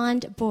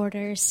 Beyond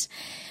Borders.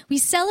 We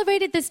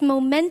celebrated this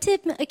momentous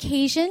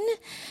occasion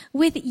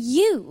with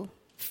you,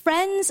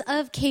 friends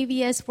of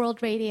KBS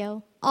World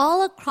Radio,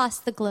 all across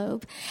the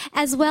globe,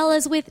 as well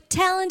as with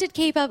talented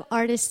K-pop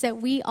artists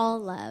that we all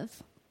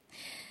love.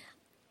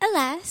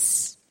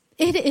 Alas,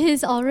 it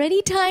is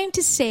already time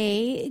to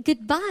say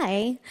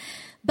goodbye.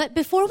 But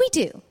before we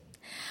do,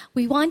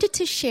 we wanted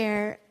to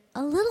share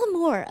a little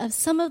more of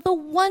some of the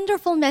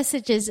wonderful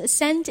messages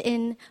sent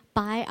in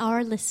by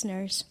our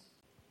listeners.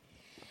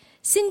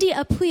 Cindy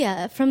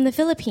Apuya from the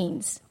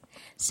Philippines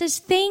says,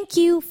 thank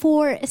you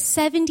for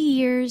 70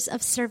 years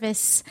of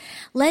service.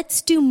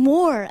 Let's do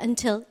more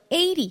until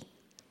 80,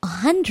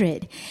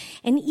 100,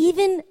 and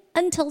even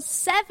until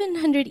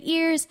 700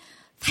 years.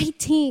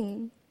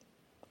 Fighting.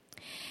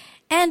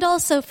 And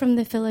also from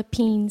the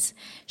Philippines,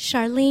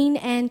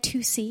 Charlene Ann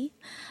Tusi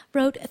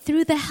wrote,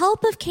 through the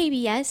help of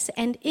KBS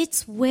and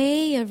its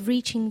way of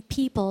reaching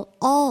people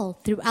all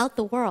throughout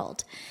the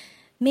world,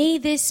 may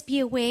this be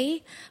a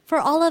way for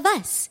all of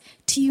us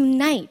to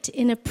unite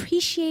in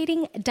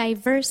appreciating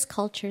diverse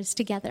cultures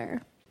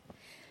together.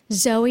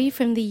 Zoe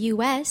from the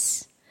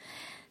U.S.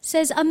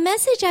 says, a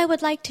message I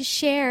would like to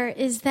share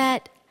is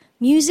that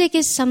music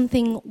is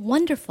something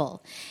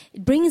wonderful.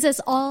 It brings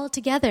us all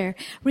together,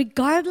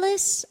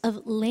 regardless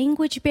of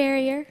language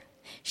barrier.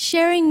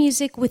 Sharing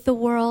music with the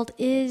world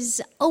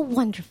is a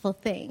wonderful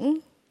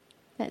thing.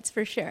 That's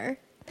for sure.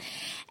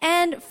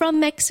 And from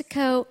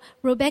Mexico,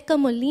 Rebecca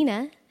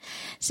Molina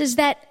says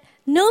that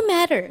no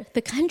matter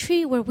the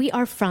country where we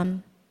are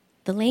from,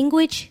 the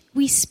language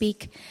we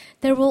speak,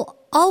 there will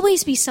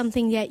always be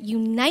something that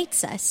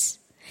unites us.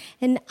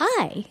 And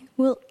I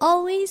will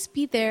always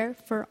be there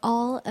for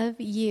all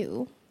of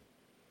you.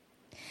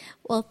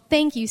 Well,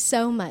 thank you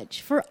so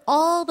much for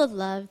all the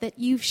love that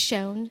you've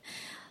shown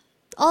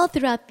all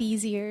throughout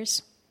these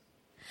years.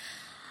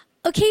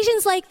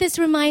 Occasions like this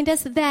remind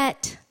us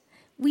that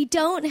we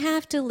don't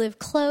have to live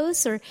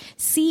close or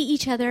see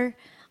each other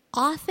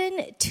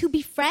often to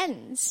be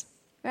friends,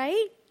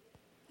 right?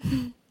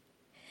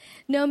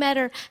 No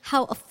matter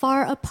how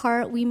far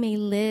apart we may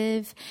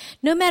live,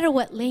 no matter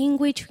what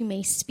language we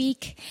may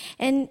speak,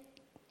 and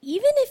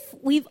even if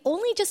we've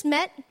only just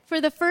met for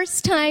the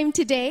first time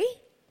today,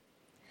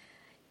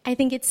 I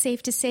think it's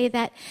safe to say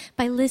that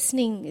by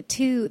listening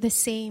to the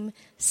same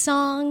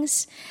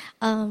songs,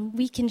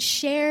 we can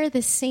share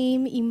the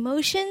same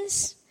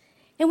emotions,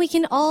 and we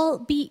can all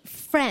be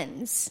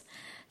friends.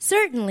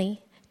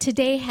 Certainly,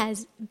 today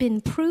has been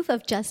proof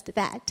of just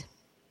that.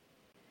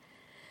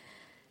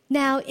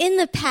 Now, in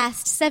the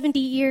past 70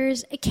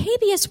 years,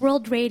 KBS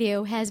World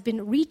Radio has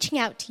been reaching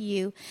out to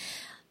you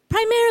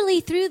primarily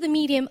through the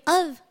medium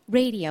of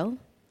radio.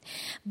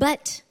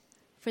 But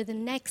for the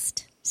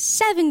next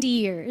 70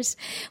 years,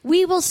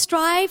 we will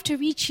strive to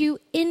reach you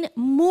in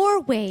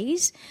more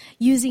ways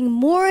using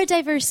more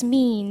diverse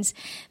means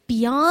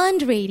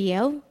beyond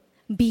radio,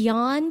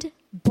 beyond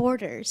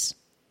borders.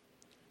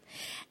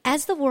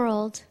 As the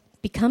world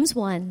becomes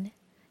one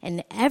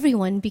and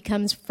everyone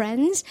becomes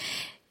friends,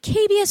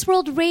 KBS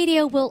World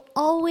Radio will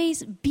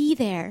always be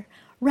there,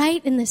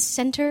 right in the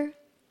center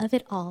of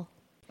it all.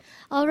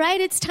 All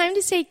right, it's time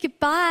to say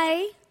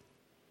goodbye.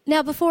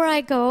 Now, before I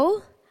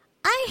go,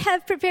 I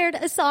have prepared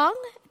a song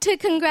to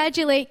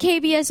congratulate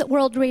KBS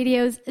World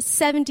Radio's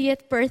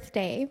 70th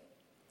birthday.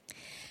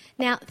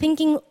 Now,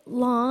 thinking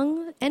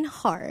long and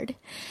hard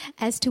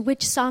as to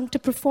which song to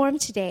perform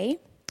today,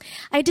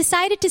 I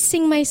decided to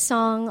sing my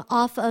song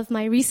off of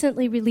my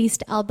recently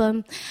released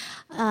album.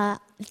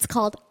 It's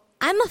called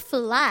I'm a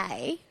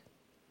Fly.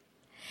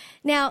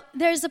 Now,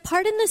 there's a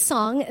part in the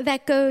song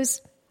that goes,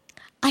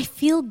 I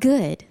feel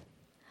good,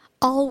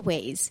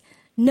 always,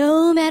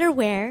 no matter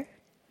where,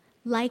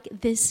 like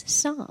this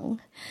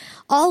song.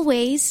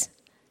 Always,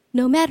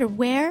 no matter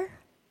where,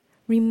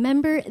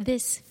 remember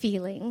this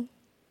feeling.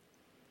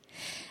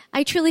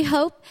 I truly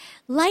hope,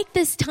 like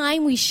this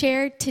time we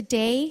shared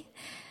today,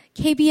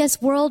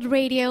 KBS World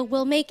Radio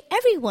will make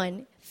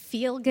everyone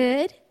feel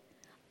good,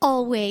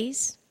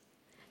 always,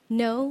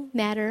 no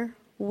matter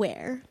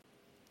where.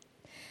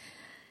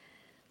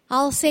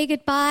 I'll say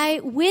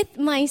goodbye with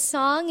my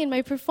song and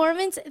my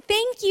performance.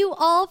 Thank you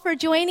all for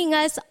joining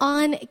us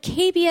on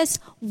KBS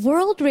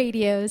World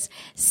Radio's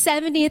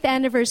 70th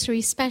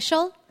anniversary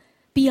special,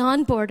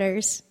 Beyond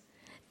Borders.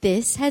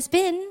 This has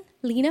been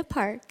Lena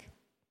Park.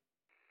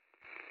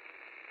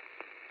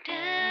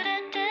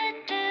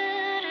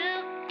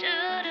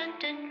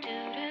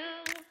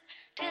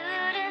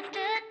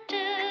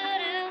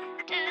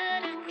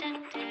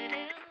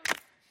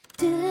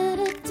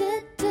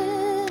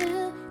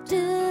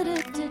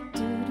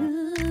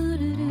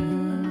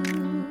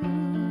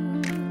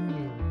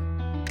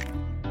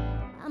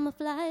 I'ma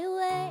fly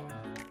away.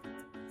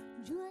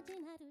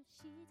 주어진 하루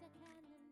시작하는